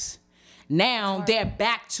with us, now they're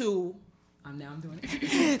back to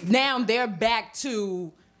now they're back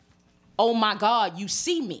to, oh my God, you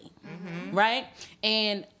see me, right?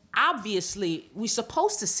 And obviously, we're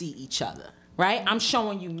supposed to see each other, right? I'm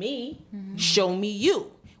showing you me, show me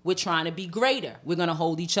you. We're trying to be greater. We're going to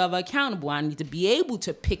hold each other accountable. I need to be able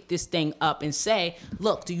to pick this thing up and say,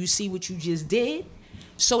 look, do you see what you just did?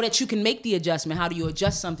 So that you can make the adjustment. How do you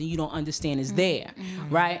adjust something you don't understand is there,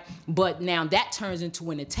 right? But now that turns into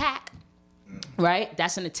an attack. Right,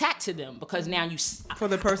 that's an attack to them, because now for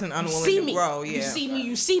the person unwilling to grow. Yeah,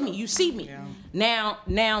 you see me. Yeah.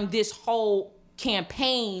 Now this whole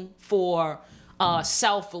campaign for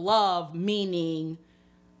self-love, meaning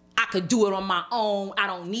I could do it on my own. I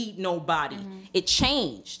don't need nobody. It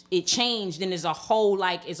changed. And it's a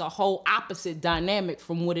whole opposite dynamic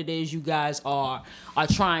from what it is you guys are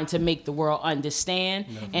trying to make the world understand.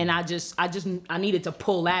 And I needed to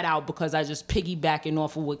pull that out because I just piggybacking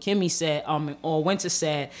off of what Kimmy said, or Wynter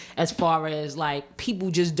said, as far as like people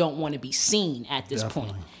just don't want to be seen at this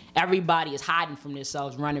point. Everybody is hiding from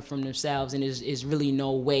themselves, running from themselves, and is really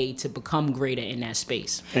no way to become greater in that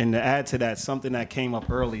space. And to add to that, something that came up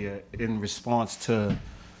earlier in response to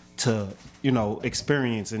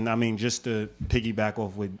experience, and I mean just to piggyback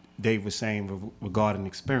off what Dave was saying regarding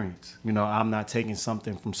experience. I'm not taking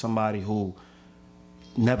something from somebody who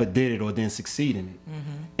never did it or didn't succeed in it.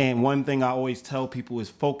 And one thing I always tell people is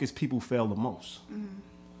focused people fail the most.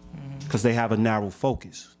 Because they have a narrow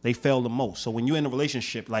focus. They fail the most. So when you're in a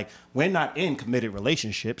relationship, like we're not in committed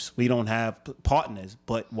relationships. We don't have partners.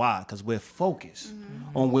 But why? Because we're focused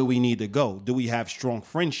on where we need to go. Do we have strong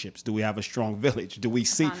friendships? Do we have a strong village? Do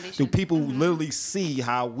people literally see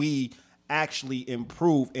how we actually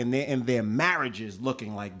improve in their marriages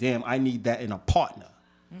looking like, damn, I need that in a partner?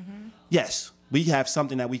 Yes, we have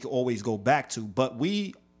something that we can always go back to. But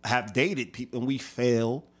we have dated people and we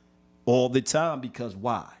fail all the time because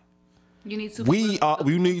why? You need two. We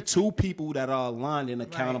need two people that are aligned in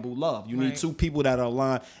accountable love. You need two people that are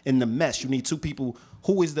aligned in the mess. You need two people.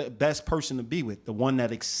 Who is the best person to be with? The one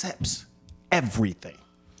that accepts everything,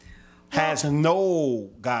 has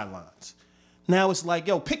no guidelines. Now it's like,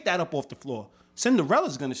 yo, pick that up off the floor.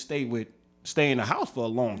 Cinderella's gonna stay in the house for a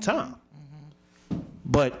long time,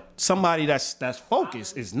 but somebody that's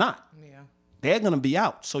focused is not. They're going to be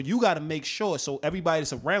out. So you got to make sure, so everybody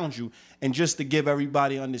that's around you, and just to give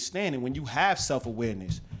everybody understanding, when you have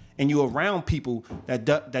self-awareness and you're around people that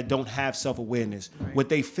don't have self-awareness, what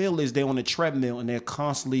they feel is they're on a treadmill and they're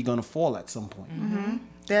constantly going to fall at some point.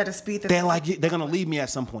 They're at a speed that they're like, they're going to leave me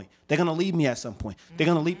at some point. They're going to leave me at some point. They're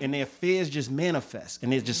going to leave, and their fears just manifest,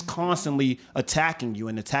 and they're just constantly attacking you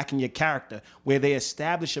and attacking your character, where they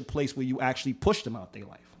establish a place where you actually push them out their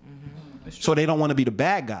life. So they don't want to be the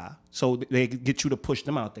bad guy. So they get you to push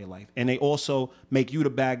them out their life. And they also make you the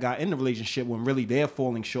bad guy in the relationship when really they're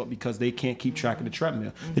falling short because they can't keep track of the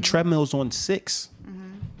treadmill. The treadmill's on 6.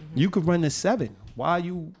 You could run to 7. Why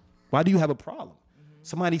do you have a problem?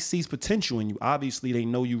 Somebody sees potential in you. Obviously, they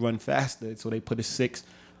know you run faster, so they put a 6,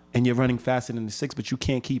 and you're running faster than the 6, but you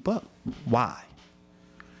can't keep up. Why?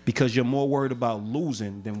 Because you're more worried about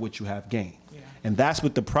losing than what you have gained. And that's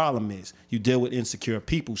what the problem is. You deal with insecure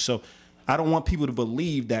people. So I don't want people to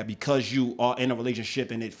believe that because you are in a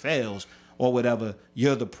relationship and it fails or whatever,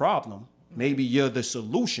 you're the problem. Maybe you're the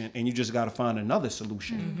solution, and you just got to find another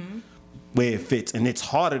solution where it fits. And it's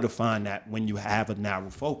harder to find that when you have a narrow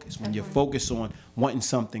focus. When you're focused on wanting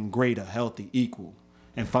something greater, healthy, equal,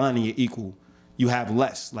 and finding your equal, you have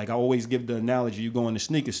less. Like I always give the analogy, you go in the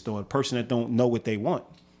sneaker store, a person that don't know what they want,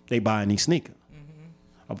 they buy any sneaker.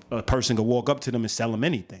 A person could walk up to them and sell them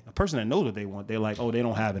anything. A person that knows what they want, they're like, oh, they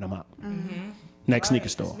don't have it, I'm out. Next sneaker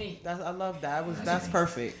store. I love that. That's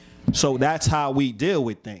perfect. So that's how we deal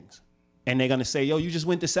with things. And they're going to say, yo, you just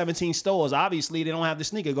went to 17 stores. Obviously, they don't have the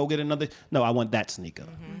sneaker. Go get another. No, I want that sneaker.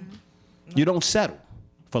 You don't settle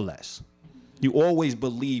for less. You always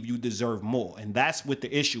believe you deserve more. And that's what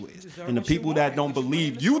the issue is. And the people that don't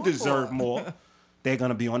believe you deserve more, they're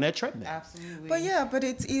gonna be on that treadmill. Absolutely. But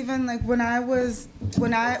it's even like when I was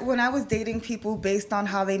dating people based on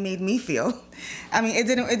how they made me feel. I mean, it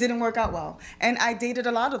didn't work out well. And I dated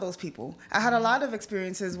a lot of those people. I had a lot of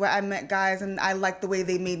experiences where I met guys and I liked the way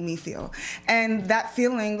they made me feel. And that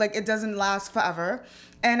feeling, like, it doesn't last forever.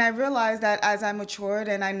 And I realized that as I matured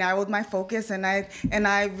and I narrowed my focus and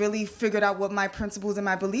I really figured out what my principles and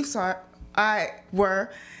my beliefs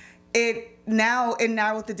it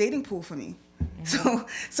narrowed the dating pool for me.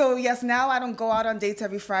 So yes, now I don't go out on dates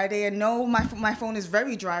every Friday, and no, my phone is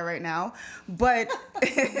very dry right now, but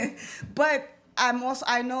but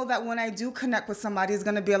I know that when I do connect with somebody, it's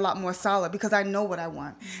gonna be a lot more solid because I know what I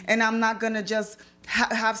want, and I'm not gonna just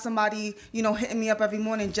have somebody, hitting me up every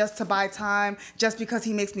morning just to buy time, just because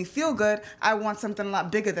he makes me feel good. I want something a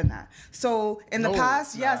lot bigger than that. So in the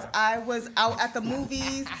past, yes, I was out at the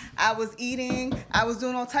movies, I was eating, I was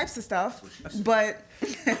doing all types of stuff, but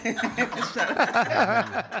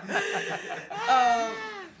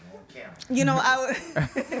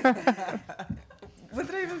what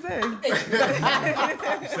did I even say?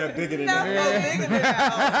 You said bigger than that. No, bigger than that.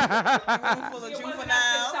 Room full of juvenile.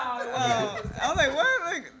 I was like, what?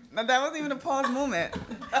 Like, that wasn't even a pause moment.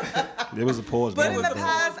 There was a pause. But in the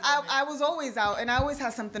past, I was always out, and I always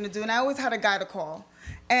had something to do, and I always had a guy to call.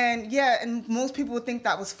 And yeah, and most people would think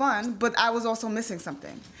that was fun, but I was also missing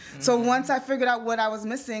something. So once I figured out what I was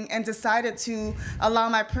missing and decided to allow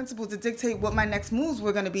my principles to dictate what my next moves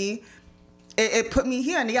were going to be, it put me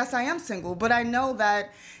here. And yes, I am single, but I know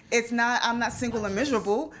that I'm not single and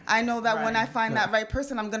miserable. I know that when I find that right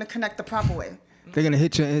person, I'm going to connect the proper way. They're gonna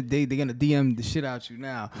hit you. They're gonna DM the shit out you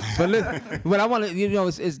now. But listen, what I want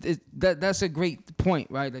to, that's a great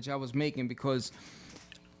point, right? That y'all was making, because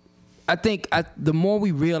I think the more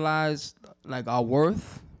we realize like our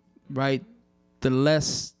worth, right, the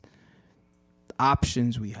less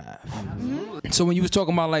options we have. Mm-hmm. So when you was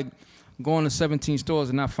talking about like going to 17 stores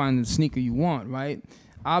and not finding the sneaker you want, right?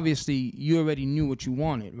 Obviously, you already knew what you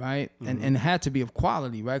wanted, right? Mm-hmm. And it had to be of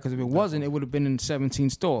quality, right? Because if it wasn't, it would have been in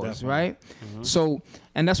 17 stores, definitely. Right? Mm-hmm. So,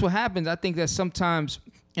 and that's what happens. I think that sometimes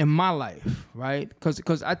in my life, right?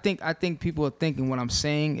 Because I think people are thinking what I'm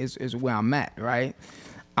saying is where I'm at, right?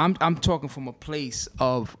 I'm talking from a place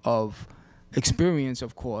of experience,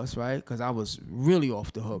 of course, right? Because I was really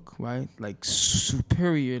off the hook, right? Like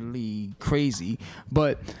superiorly crazy,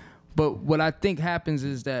 but what I think happens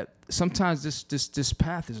is that sometimes this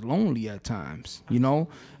path is lonely at times, you know,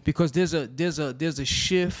 because there's a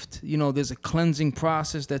shift, you know, there's a cleansing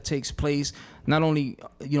process that takes place, not only,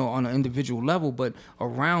 you know, on an individual level, but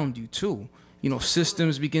around you too. You know,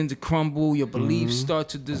 systems begin to crumble, your beliefs start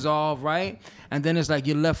to dissolve, right? And then it's like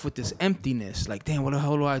you're left with this emptiness, like, damn, what the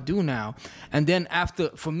hell do I do now? And then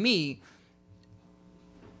for me,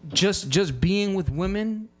 just being with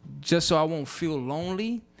women, just so I won't feel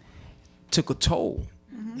lonely, took a toll.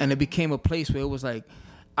 And it became a place where it was like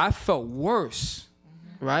I felt worse,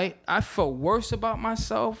 right? I felt worse about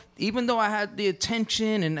myself, even though I had the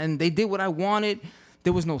attention and they did what I wanted.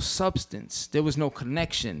 There was no substance, there was no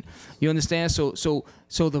connection, you understand? So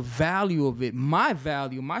the value of it, my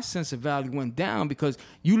sense of value went down, because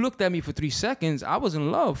you looked at me for 3 seconds, I was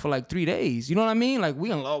in love for like 3 days, you know what I mean? Like we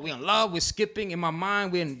in love, we're skipping in my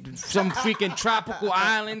mind, we're in some freaking tropical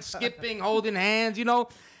island, skipping, holding hands, you know?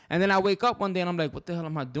 And then I wake up one day and I'm like, what the hell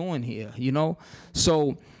am I doing here? You know?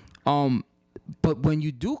 So, but when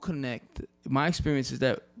you do connect, my experience is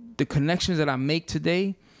that the connections that I make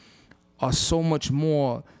today are so much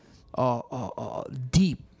more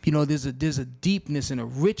deep. You know, there's a deepness and a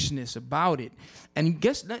richness about it. And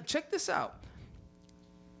check this out.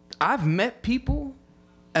 I've met people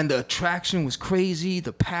and the attraction was crazy,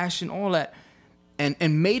 the passion, all that.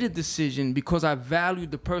 And made a decision, because I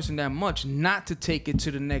valued the person that much, not to take it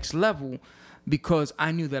to the next level, because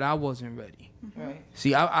I knew that I wasn't ready. Right.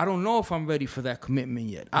 See, I don't know if I'm ready for that commitment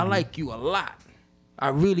yet. I like you a lot.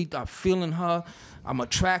 I'm feeling her. I'm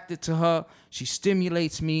attracted to her. She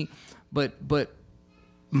stimulates me. But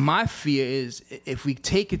my fear is, if we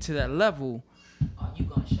take it to that level, are you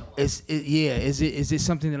gonna show up? Is it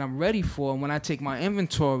something that I'm ready for? And when I take my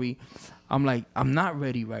inventory, I'm like, I'm not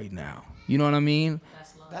ready right now. You know what I mean?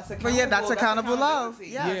 That's accountable love.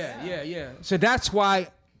 Yes. Yeah. So that's why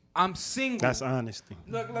I'm single. That's honesty.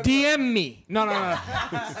 Look, DM me. No.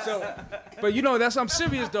 So, but you know, I'm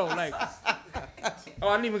serious though. Like, oh,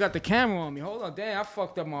 I didn't even got the camera on me. Hold on, damn, I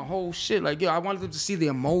fucked up my whole shit. Like, yo, I wanted them to see the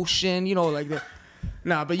emotion, you know, like that.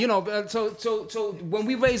 Nah, but you know, so when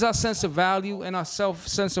we raise our sense of value and our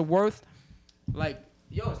sense of worth, like,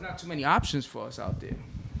 yo, it's not too many options for us out there.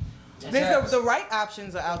 The right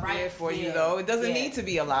options are out there for you, though. It doesn't need to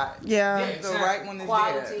be a lot. Yeah, exactly. The right one is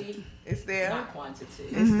quality, there. It's there. Not quantity.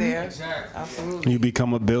 It's there. Exactly. Absolutely. You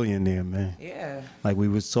become a billionaire, man. Yeah. Like we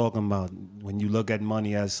was talking about, when you look at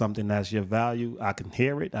money as something that's your value, I can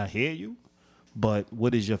hear it. I hear you. But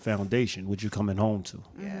what is your foundation? What you coming home to?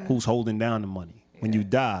 Yeah. Who's holding down the money? When you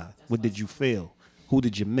die, what did you feel? Who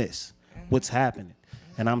did you miss? What's happening?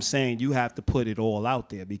 And I'm saying you have to put it all out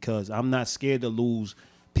there, because I'm not scared to lose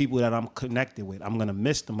people that I'm connected with. I'm gonna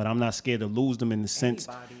miss them, but I'm not scared to lose them in the sense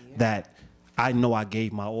that I know I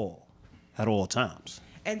gave my all at all times.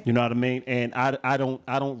 And you know what I mean? And I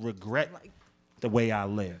don't regret the way I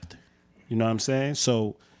lived. You know what I'm saying?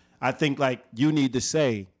 So I think like you need to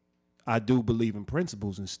say, I do believe in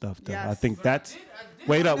principles and stuff though. Yes. I think that's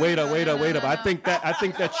wait up. I think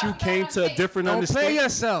that you came to a different understanding. Play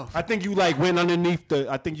yourself. I think you like went underneath the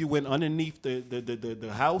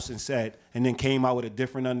house and then came out with a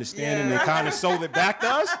different understanding and kind of sold it back to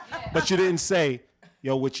us. But you didn't say,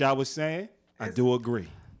 yo, what y'all was saying, I do agree.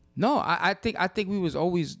 No, I think we was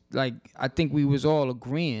always like, I think we was all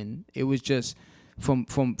agreeing. It was just from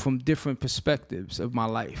different perspectives of my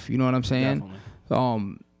life. You know what I'm saying?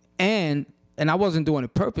 Definitely. And and I wasn't doing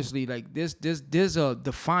it purposely. Like there's a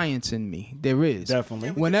defiance in me. There is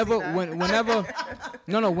Definitely. whenever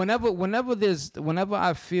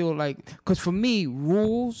I feel like, because for me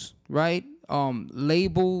rules, right,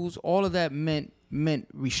 labels, all of that meant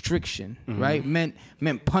restriction, right, meant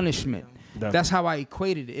punishment. Definitely. That's how I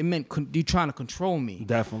equated it. It meant you trying to control me.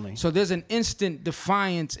 Definitely. So there's an instant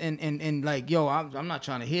defiance and like, yo, I'm not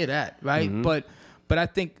trying to hear that, right? But I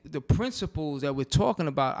think the principles that we're talking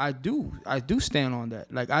about, I do stand on that.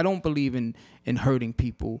 Like, I don't believe in hurting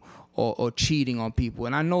people or cheating on people.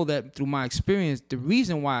 And I know that through my experience, the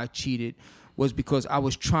reason why I cheated was because I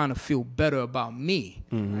was trying to feel better about me.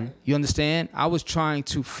 You understand? I was trying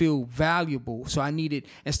to feel valuable. So I needed,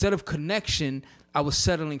 instead of connection, I was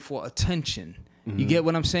settling for attention. You get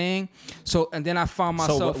what I'm saying? So, and then I found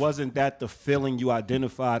myself. So wasn't that the feeling you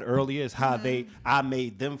identified earlier? Is how I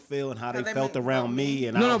made them feel and how they felt around me?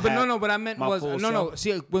 And but I meant was no.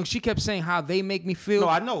 See, when she kept saying how they make me feel, no,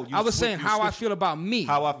 I know. I was saying how I feel about me.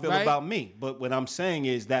 How I feel right? about me. But what I'm saying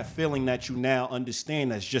is that feeling that you now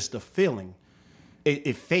understand as just a feeling,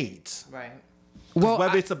 it fades. Right. Well,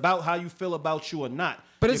 whether it's about how you feel about you or not.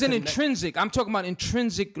 But it's an intrinsic. I'm talking about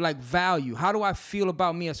intrinsic, like, value. How do I feel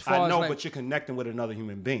about me as far as, like, but you're connecting with another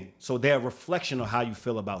human being. So they're a reflection of how you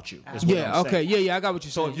feel about you. Okay. Yeah, I got what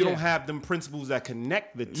you're saying. So if you don't have them principles that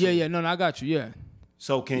connect the two. Yeah, no, I got you, yeah.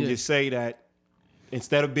 So can you say that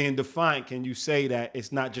instead of being defiant, can you say that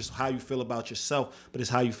it's not just how you feel about yourself, but it's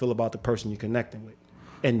how you feel about the person you're connecting with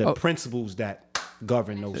and the principles that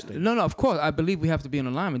govern those things? No, of course. I believe we have to be in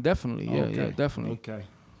alignment, definitely. Yeah, definitely. Okay.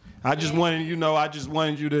 I just wanted you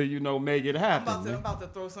to, make it happen. I'm about to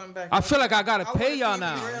throw something back. I feel like I gotta pay y'all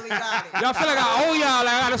now. Really y'all feel like I owe y'all.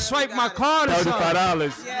 Like I gotta swipe my card or something.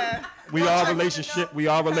 $35. Yeah. We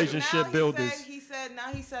are relationship builders. He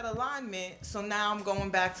said alignment. So now I'm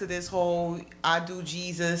going back to this whole I do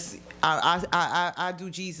Jesus, I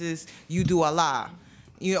do Jesus, you do Allah.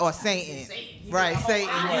 Or Satan. Right,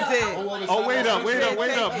 Satan. You did. Oh, wait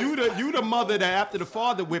up. You the mother that after the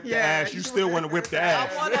father whipped the ass, you still want to whip the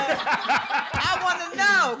ass. I want to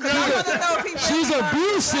know. Because I want to know if he She's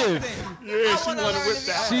abusive. Yeah, she want to whip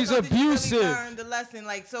the ass. She's abusive. Really learned the lesson.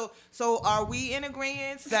 Like, so are we in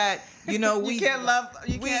agreement that, we can't love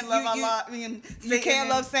Allah. You can't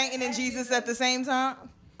love Satan and Jesus at the same time?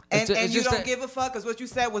 And you don't give a fuck, because what you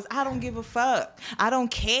said was, I don't give a fuck. I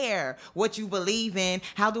don't care what you believe in.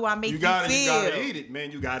 How do I make you feel? You gotta eat it,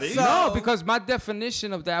 man. You gotta eat it. No, because my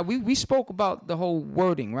definition of that, we spoke about the whole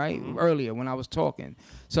wording, right, earlier when I was talking.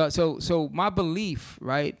 So my belief,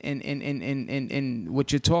 right, in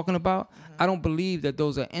what you're talking about, I don't believe that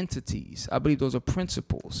those are entities. I believe those are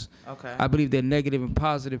principles. Okay. I believe they're negative and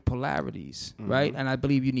positive polarities, right? And I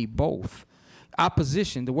believe you need both.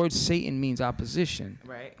 Opposition, the word Satan means opposition.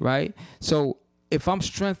 Right? So if I'm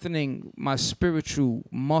strengthening my spiritual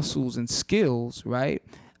muscles and skills, right,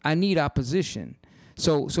 I need opposition.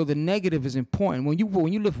 So the negative is important. When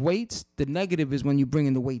you lift weights, the negative is when you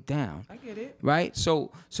bringing the weight down. I get it. Right?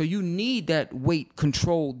 So you need that weight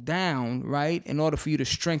controlled down, right, in order for you to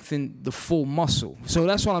strengthen the full muscle. So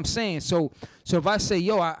that's what I'm saying. So if I say,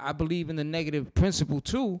 yo, I believe in the negative principle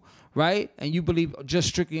too, right, and you believe just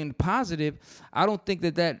strictly in the positive, I don't think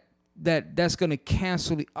that's going to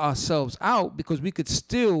cancel ourselves out, because we could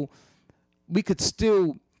still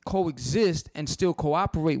coexist and still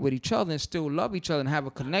cooperate with each other and still love each other and have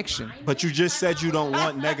a connection. But you just said you don't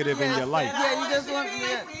want negative in your life. Yeah, you just want.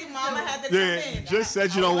 You just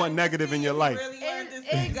said you don't want negative in your life.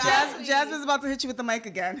 Jasmine's about to hit you with the mic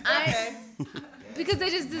again. Okay. Because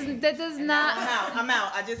that does not. I'm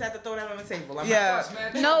out. I just had to throw that on the table. I'm Yeah.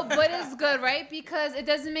 No, but it's good, right? Because it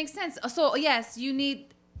doesn't make sense. So yes, you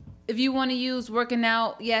need, if you want to use working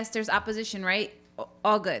out, yes, there's opposition, right?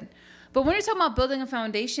 All good. But when you're talking about building a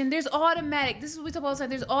foundation, there's automatic. This is what we talk about all the time.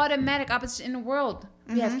 There's automatic opposition in the world.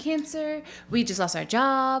 We have cancer. We just lost our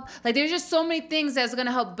job. Like, there's just so many things that's going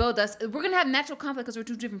to help build us. We're going to have natural conflict because we're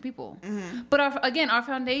two different people. But our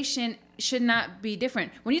foundation should not be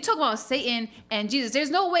different. When you talk about Satan and Jesus,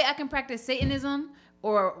 there's no way I can practice Satanism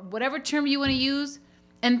or whatever term you want to use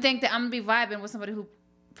and think that I'm going to be vibing with somebody who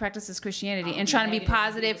practices Christianity and trying to be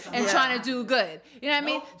positive and trying to do good. You know what I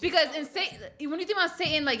mean? Because when you think about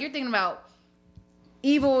Satan, like, you're thinking about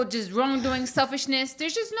evil, just wrongdoing, selfishness.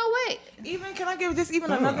 There's just no way. Can I give this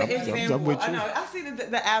another example? I know. I see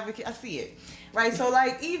the advocate. I see it. Right. So,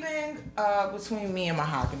 like, even between me and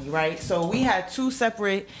Mahagony, right? So we had two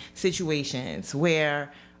separate situations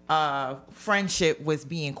where friendship was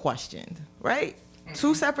being questioned, right?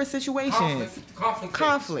 Two separate situations.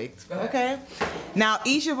 Conflict. Okay. Now,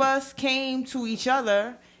 each of us came to each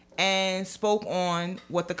other and spoke on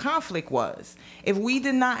what the conflict was. If we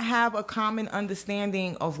did not have a common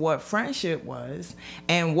understanding of what friendship was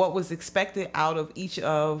and what was expected out of each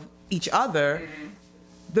other,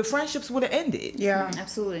 the friendships would have ended. Yeah,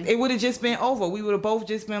 absolutely. It would have just been over. We would have both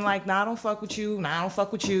just been like, nah, I don't fuck with you. Nah, I don't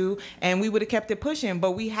fuck with you. And we would have kept it pushing.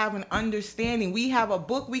 But we have an understanding. We have a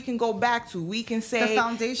book we can go back to. We can say, the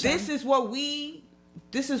foundation. This is what we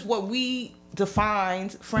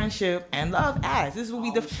defined friendship and love as. This is what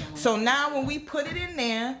we So now when we put it in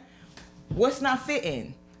there, what's not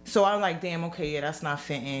fitting? So I'm like, damn, okay, yeah, that's not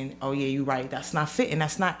fitting. Oh yeah, you're right. That's not fitting.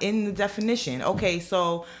 That's not in the definition. Okay,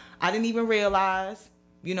 so I didn't even realize.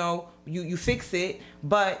 You fix it.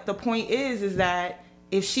 But the point is that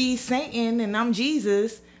if she's Satan and I'm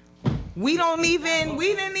Jesus, we didn't even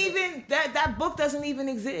that book doesn't even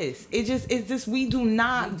exist. We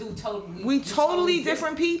totally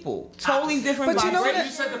different people. Totally different. But vibes.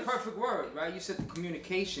 you said the perfect word, right? You said the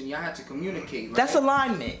communication. Y'all had to communicate, right? That's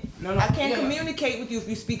alignment. No, I can't communicate with you if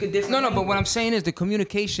you speak a different language. But what I'm saying is the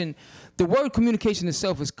communication, the word communication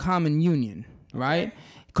itself is common union, right? Okay.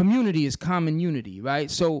 Community is common unity, right?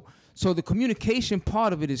 So the communication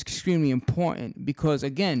part of it is extremely important because,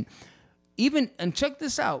 again, and check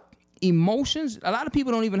this out, emotions, a lot of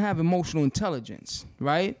people don't even have emotional intelligence,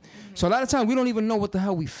 right? Mm-hmm. So a lot of times we don't even know what the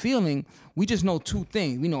hell we feeling. We just know two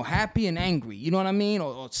things. We know happy and angry, you know what I mean?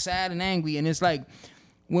 Or sad and angry. And it's like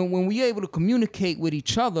when we're able to communicate with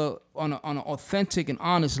each other on an authentic and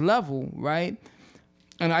honest level, right?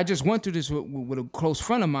 And I just went through this with a close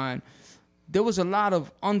friend of mine. There was a lot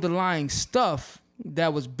of underlying stuff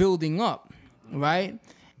that was building up, right?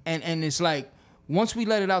 And it's like, once we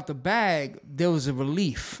let it out the bag, there was a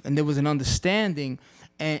relief and there was an understanding.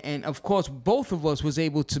 And of course, both of us was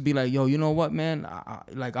able to be like, yo, you know what, man?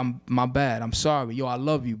 I'm my bad. I'm sorry. Yo, I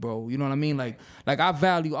love you, bro. You know what I mean? Like I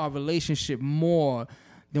value our relationship more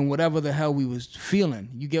than whatever the hell we was feeling.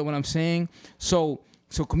 You get what I'm saying? So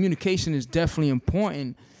communication is definitely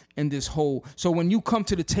important. In this whole, so when you come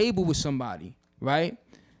to the table with somebody, right?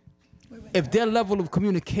 If their level of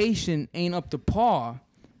communication ain't up to par,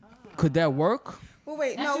 could that work? Well,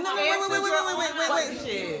 wait, wait.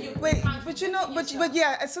 But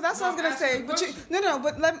yeah. So that's what I was gonna say. But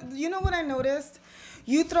you know what I noticed?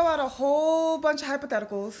 You throw out a whole bunch of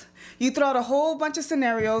hypotheticals. You throw out a whole bunch of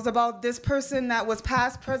scenarios about this person that was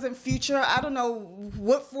past, present, future. I don't know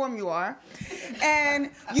what form you are, and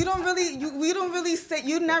you're not really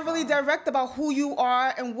direct about who you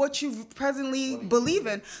are and what you presently believe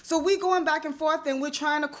in. So we going back and forth, and we're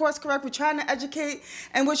trying to course correct. We're trying to educate,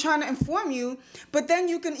 and we're trying to inform you. But then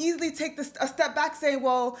you can easily take a step back, saying,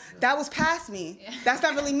 "Well, that was past me. That's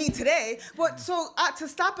not really me today." But to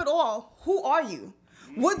stop it all, who are you?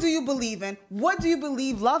 What do you believe in? What do you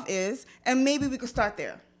believe love is? And maybe we could start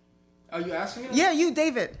there. Are you asking me that? Yeah, you,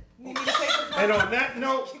 David. And on that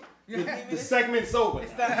note, the segment's over. You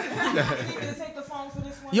need to take the phone for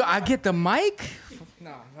this one? Yo, I get the mic?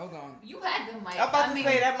 No, hold on. You had the mic. I'm about to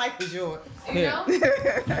say that mic was yours. You know?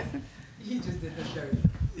 He just did the dirt.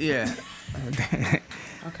 Yeah.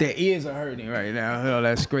 Their ears are hurting right now. All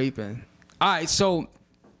that scraping. All right, so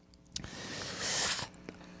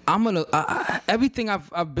I'm gonna everything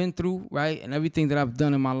I've been through, right, and everything that I've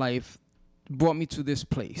done in my life brought me to this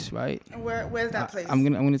place, right? And where's that place? I'm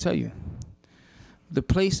gonna tell you. The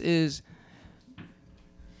place is.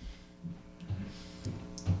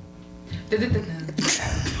 You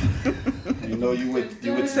know you with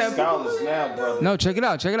scholars now, brother. No, check it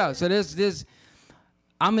out. So there's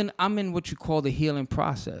I'm in what you call the healing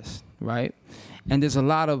process, right? And there's a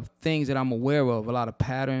lot of things that I'm aware of, a lot of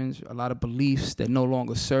patterns, a lot of beliefs that no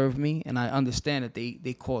longer serve me, and I understand that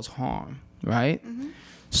they cause harm, right? Mm-hmm.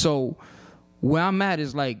 So where I'm at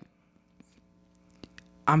is like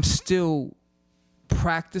I'm still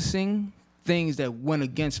practicing things that went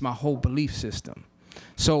against my whole belief system.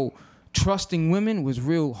 So trusting women was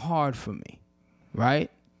real hard for me, right?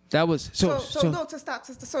 That was so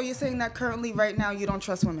you're saying that currently right now you don't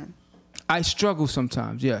trust women? I struggle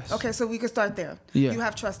sometimes, yes. Okay, so we could start there. Yeah. You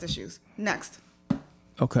have trust issues. Next.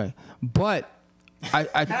 Okay. But I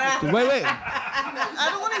wait. I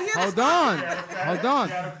don't want to hear Hold this. on.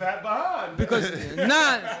 Got a fat behind. Because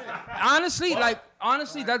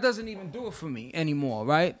honestly, that doesn't even do it for me anymore,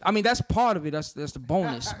 right? I mean, that's part of it. That's the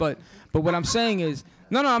bonus. But what I'm saying is,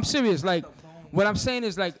 no, I'm serious. Like, what I'm saying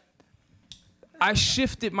is, like, I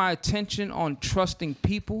shifted my attention on trusting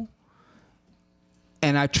people,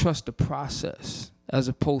 and I trust the process as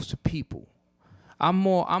opposed to people. I'm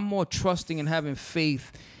more trusting and having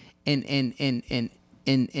faith in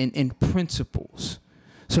principles.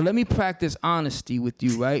 So let me practice honesty with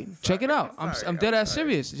you, right? Check it out. I'm dead ass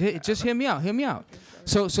serious. Just hear me out. Hear me out.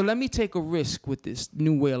 So let me take a risk with this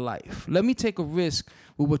new way of life. Let me take a risk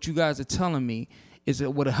with what you guys are telling me is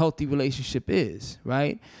what a healthy relationship is,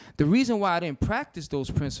 right? The reason why I didn't practice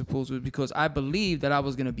those principles was because I believed that I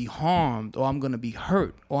was going to be harmed, or I'm going to be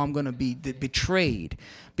hurt, or I'm going to be betrayed,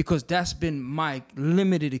 because that's been my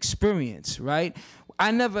limited experience, right?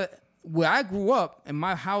 Where I grew up, in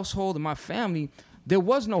my household and my family, there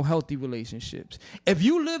was no healthy relationships. If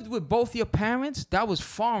you lived with both your parents, that was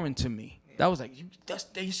foreign to me. That was like,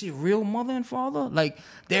 you see a real mother and father? Like,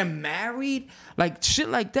 they're married? Like, shit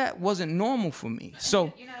like that wasn't normal for me.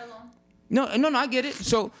 So, you're not alone. No, I get it.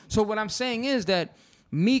 So what I'm saying is that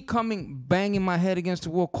me banging my head against the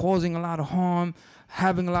wall, causing a lot of harm,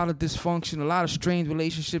 having a lot of dysfunction, a lot of strained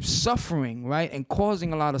relationships, suffering, right? And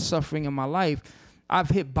causing a lot of suffering in my life, I've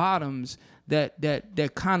hit bottoms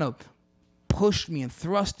that kind of pushed me and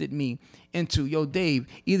thrusted me into, yo, Dave,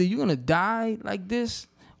 either you're going to die like this,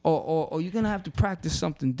 or you're going to have to practice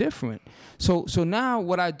something different. So now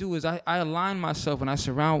what I do is I align myself and I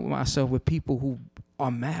surround myself with people who are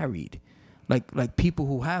married, like people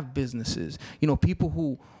who have businesses, people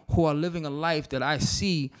who are living a life that I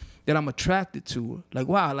see that I'm attracted to. Like,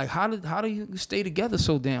 wow, like how do you stay together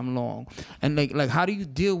so damn long? And like how do you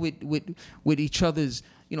deal with each other's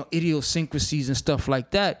idiosyncrasies and stuff like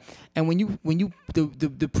that? And when you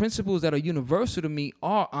the principles that are universal to me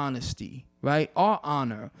are honesty, right? Are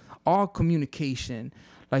honor, are communication.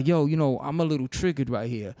 Like, yo, I'm a little triggered right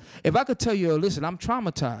here. If I could tell you, listen, I'm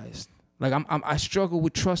traumatized. Like, I struggle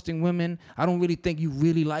with trusting women. I don't really think you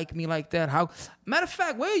really like me like that. Matter of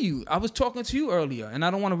fact, where are you? I was talking to you earlier, and I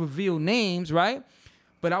don't want to reveal names, right?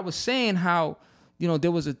 But I was saying how,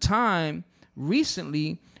 there was a time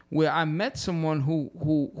recently where I met someone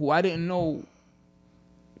who I didn't know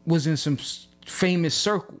was in some famous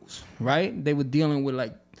circles, right? They were dealing with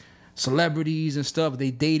like celebrities and stuff.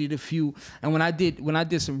 They dated a few, and when I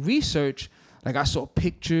did some research, like I saw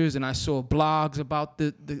pictures and I saw blogs about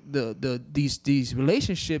these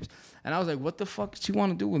relationships, and I was like, what the fuck does she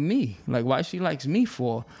want to do with me? Like, why she likes me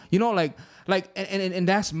for? And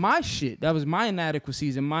that's my shit. That was my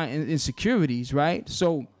inadequacies and my insecurities, right?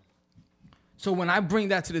 So when I bring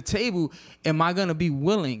that to the table, am I gonna be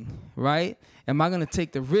willing, right? Am I gonna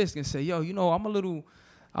take the risk and say, yo, I'm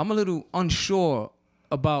a little unsure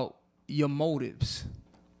about your motives.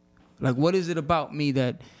 Like, what is it about me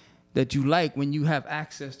that you like when you have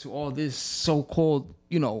access to all this so-called,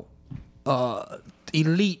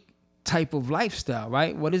 elite type of lifestyle,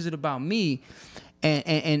 right? What is it about me?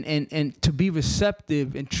 And to be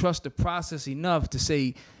receptive and trust the process enough to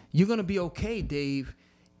say, you're gonna be okay, Dave,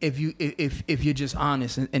 if you're just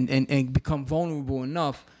honest and become vulnerable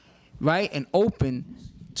enough, right? And open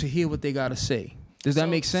to hear what they gotta say. Does that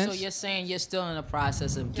make sense? So you're saying you're still in the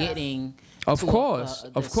process of getting Of course.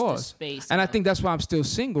 the space. And I think that's why I'm still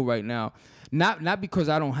single right now. Not because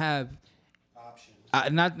I don't have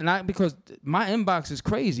options. Not because my inbox is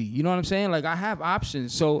crazy. You know what I'm saying? Like, I have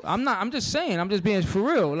options. So I'm just saying, I'm just being for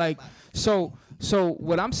real. Like, so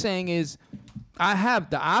what I'm saying is I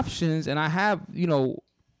have the options, and I have,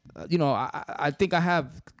 I think I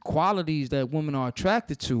have qualities that women are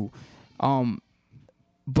attracted to.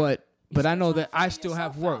 But I know that I still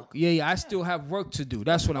have work. Yeah, I still have work to do.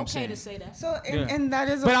 That's what I'm saying. Okay to say that. So and that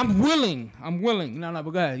is. But I'm willing. No,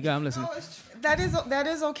 but go ahead. I'm listening. No, that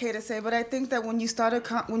is okay to say. But I think that when you start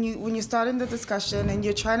when you're starting the discussion and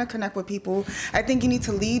you're trying to connect with people, I think you need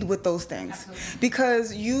to lead with those things. Absolutely.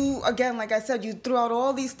 Because you, again, like I said, you threw out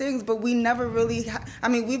all these things, but we never really.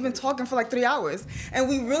 We've been talking for like 3 hours, and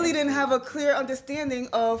we really didn't have a clear understanding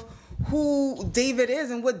of who David is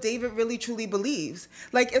and what David really truly believes.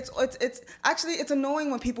 Like, it's actually, it's annoying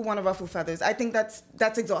when people want to ruffle feathers. I think that's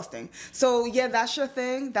exhausting. So yeah, that's your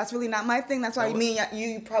thing. That's really not my thing. That's why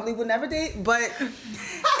you probably would never date. But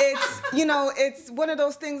it's it's one of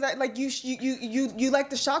those things that, like, you like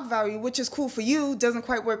the shock value, which is cool for you, doesn't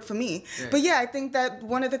quite work for me. Yeah. But yeah, I think that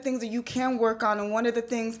one of the things that you can work on, and one of the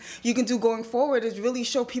things you can do going forward, is really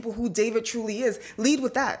show people who David truly is. Lead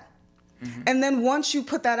with that. Mm-hmm. And then once you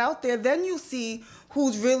put that out there, then you see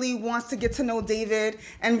who really wants to get to know David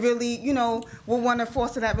and really, will want to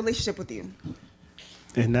foster that relationship with you.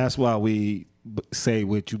 And that's why we say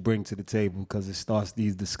what you bring to the table, because it starts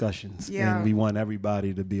these discussions. Yeah. And we want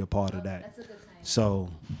everybody to be a part of that. That's a good time.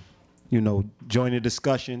 So, join the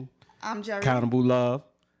discussion. I'm Jerry. Accountable Love.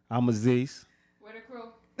 I'm Aziz. We're the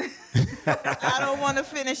crew. I don't want to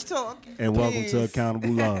finish talking. And welcome to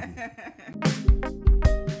Accountable Love.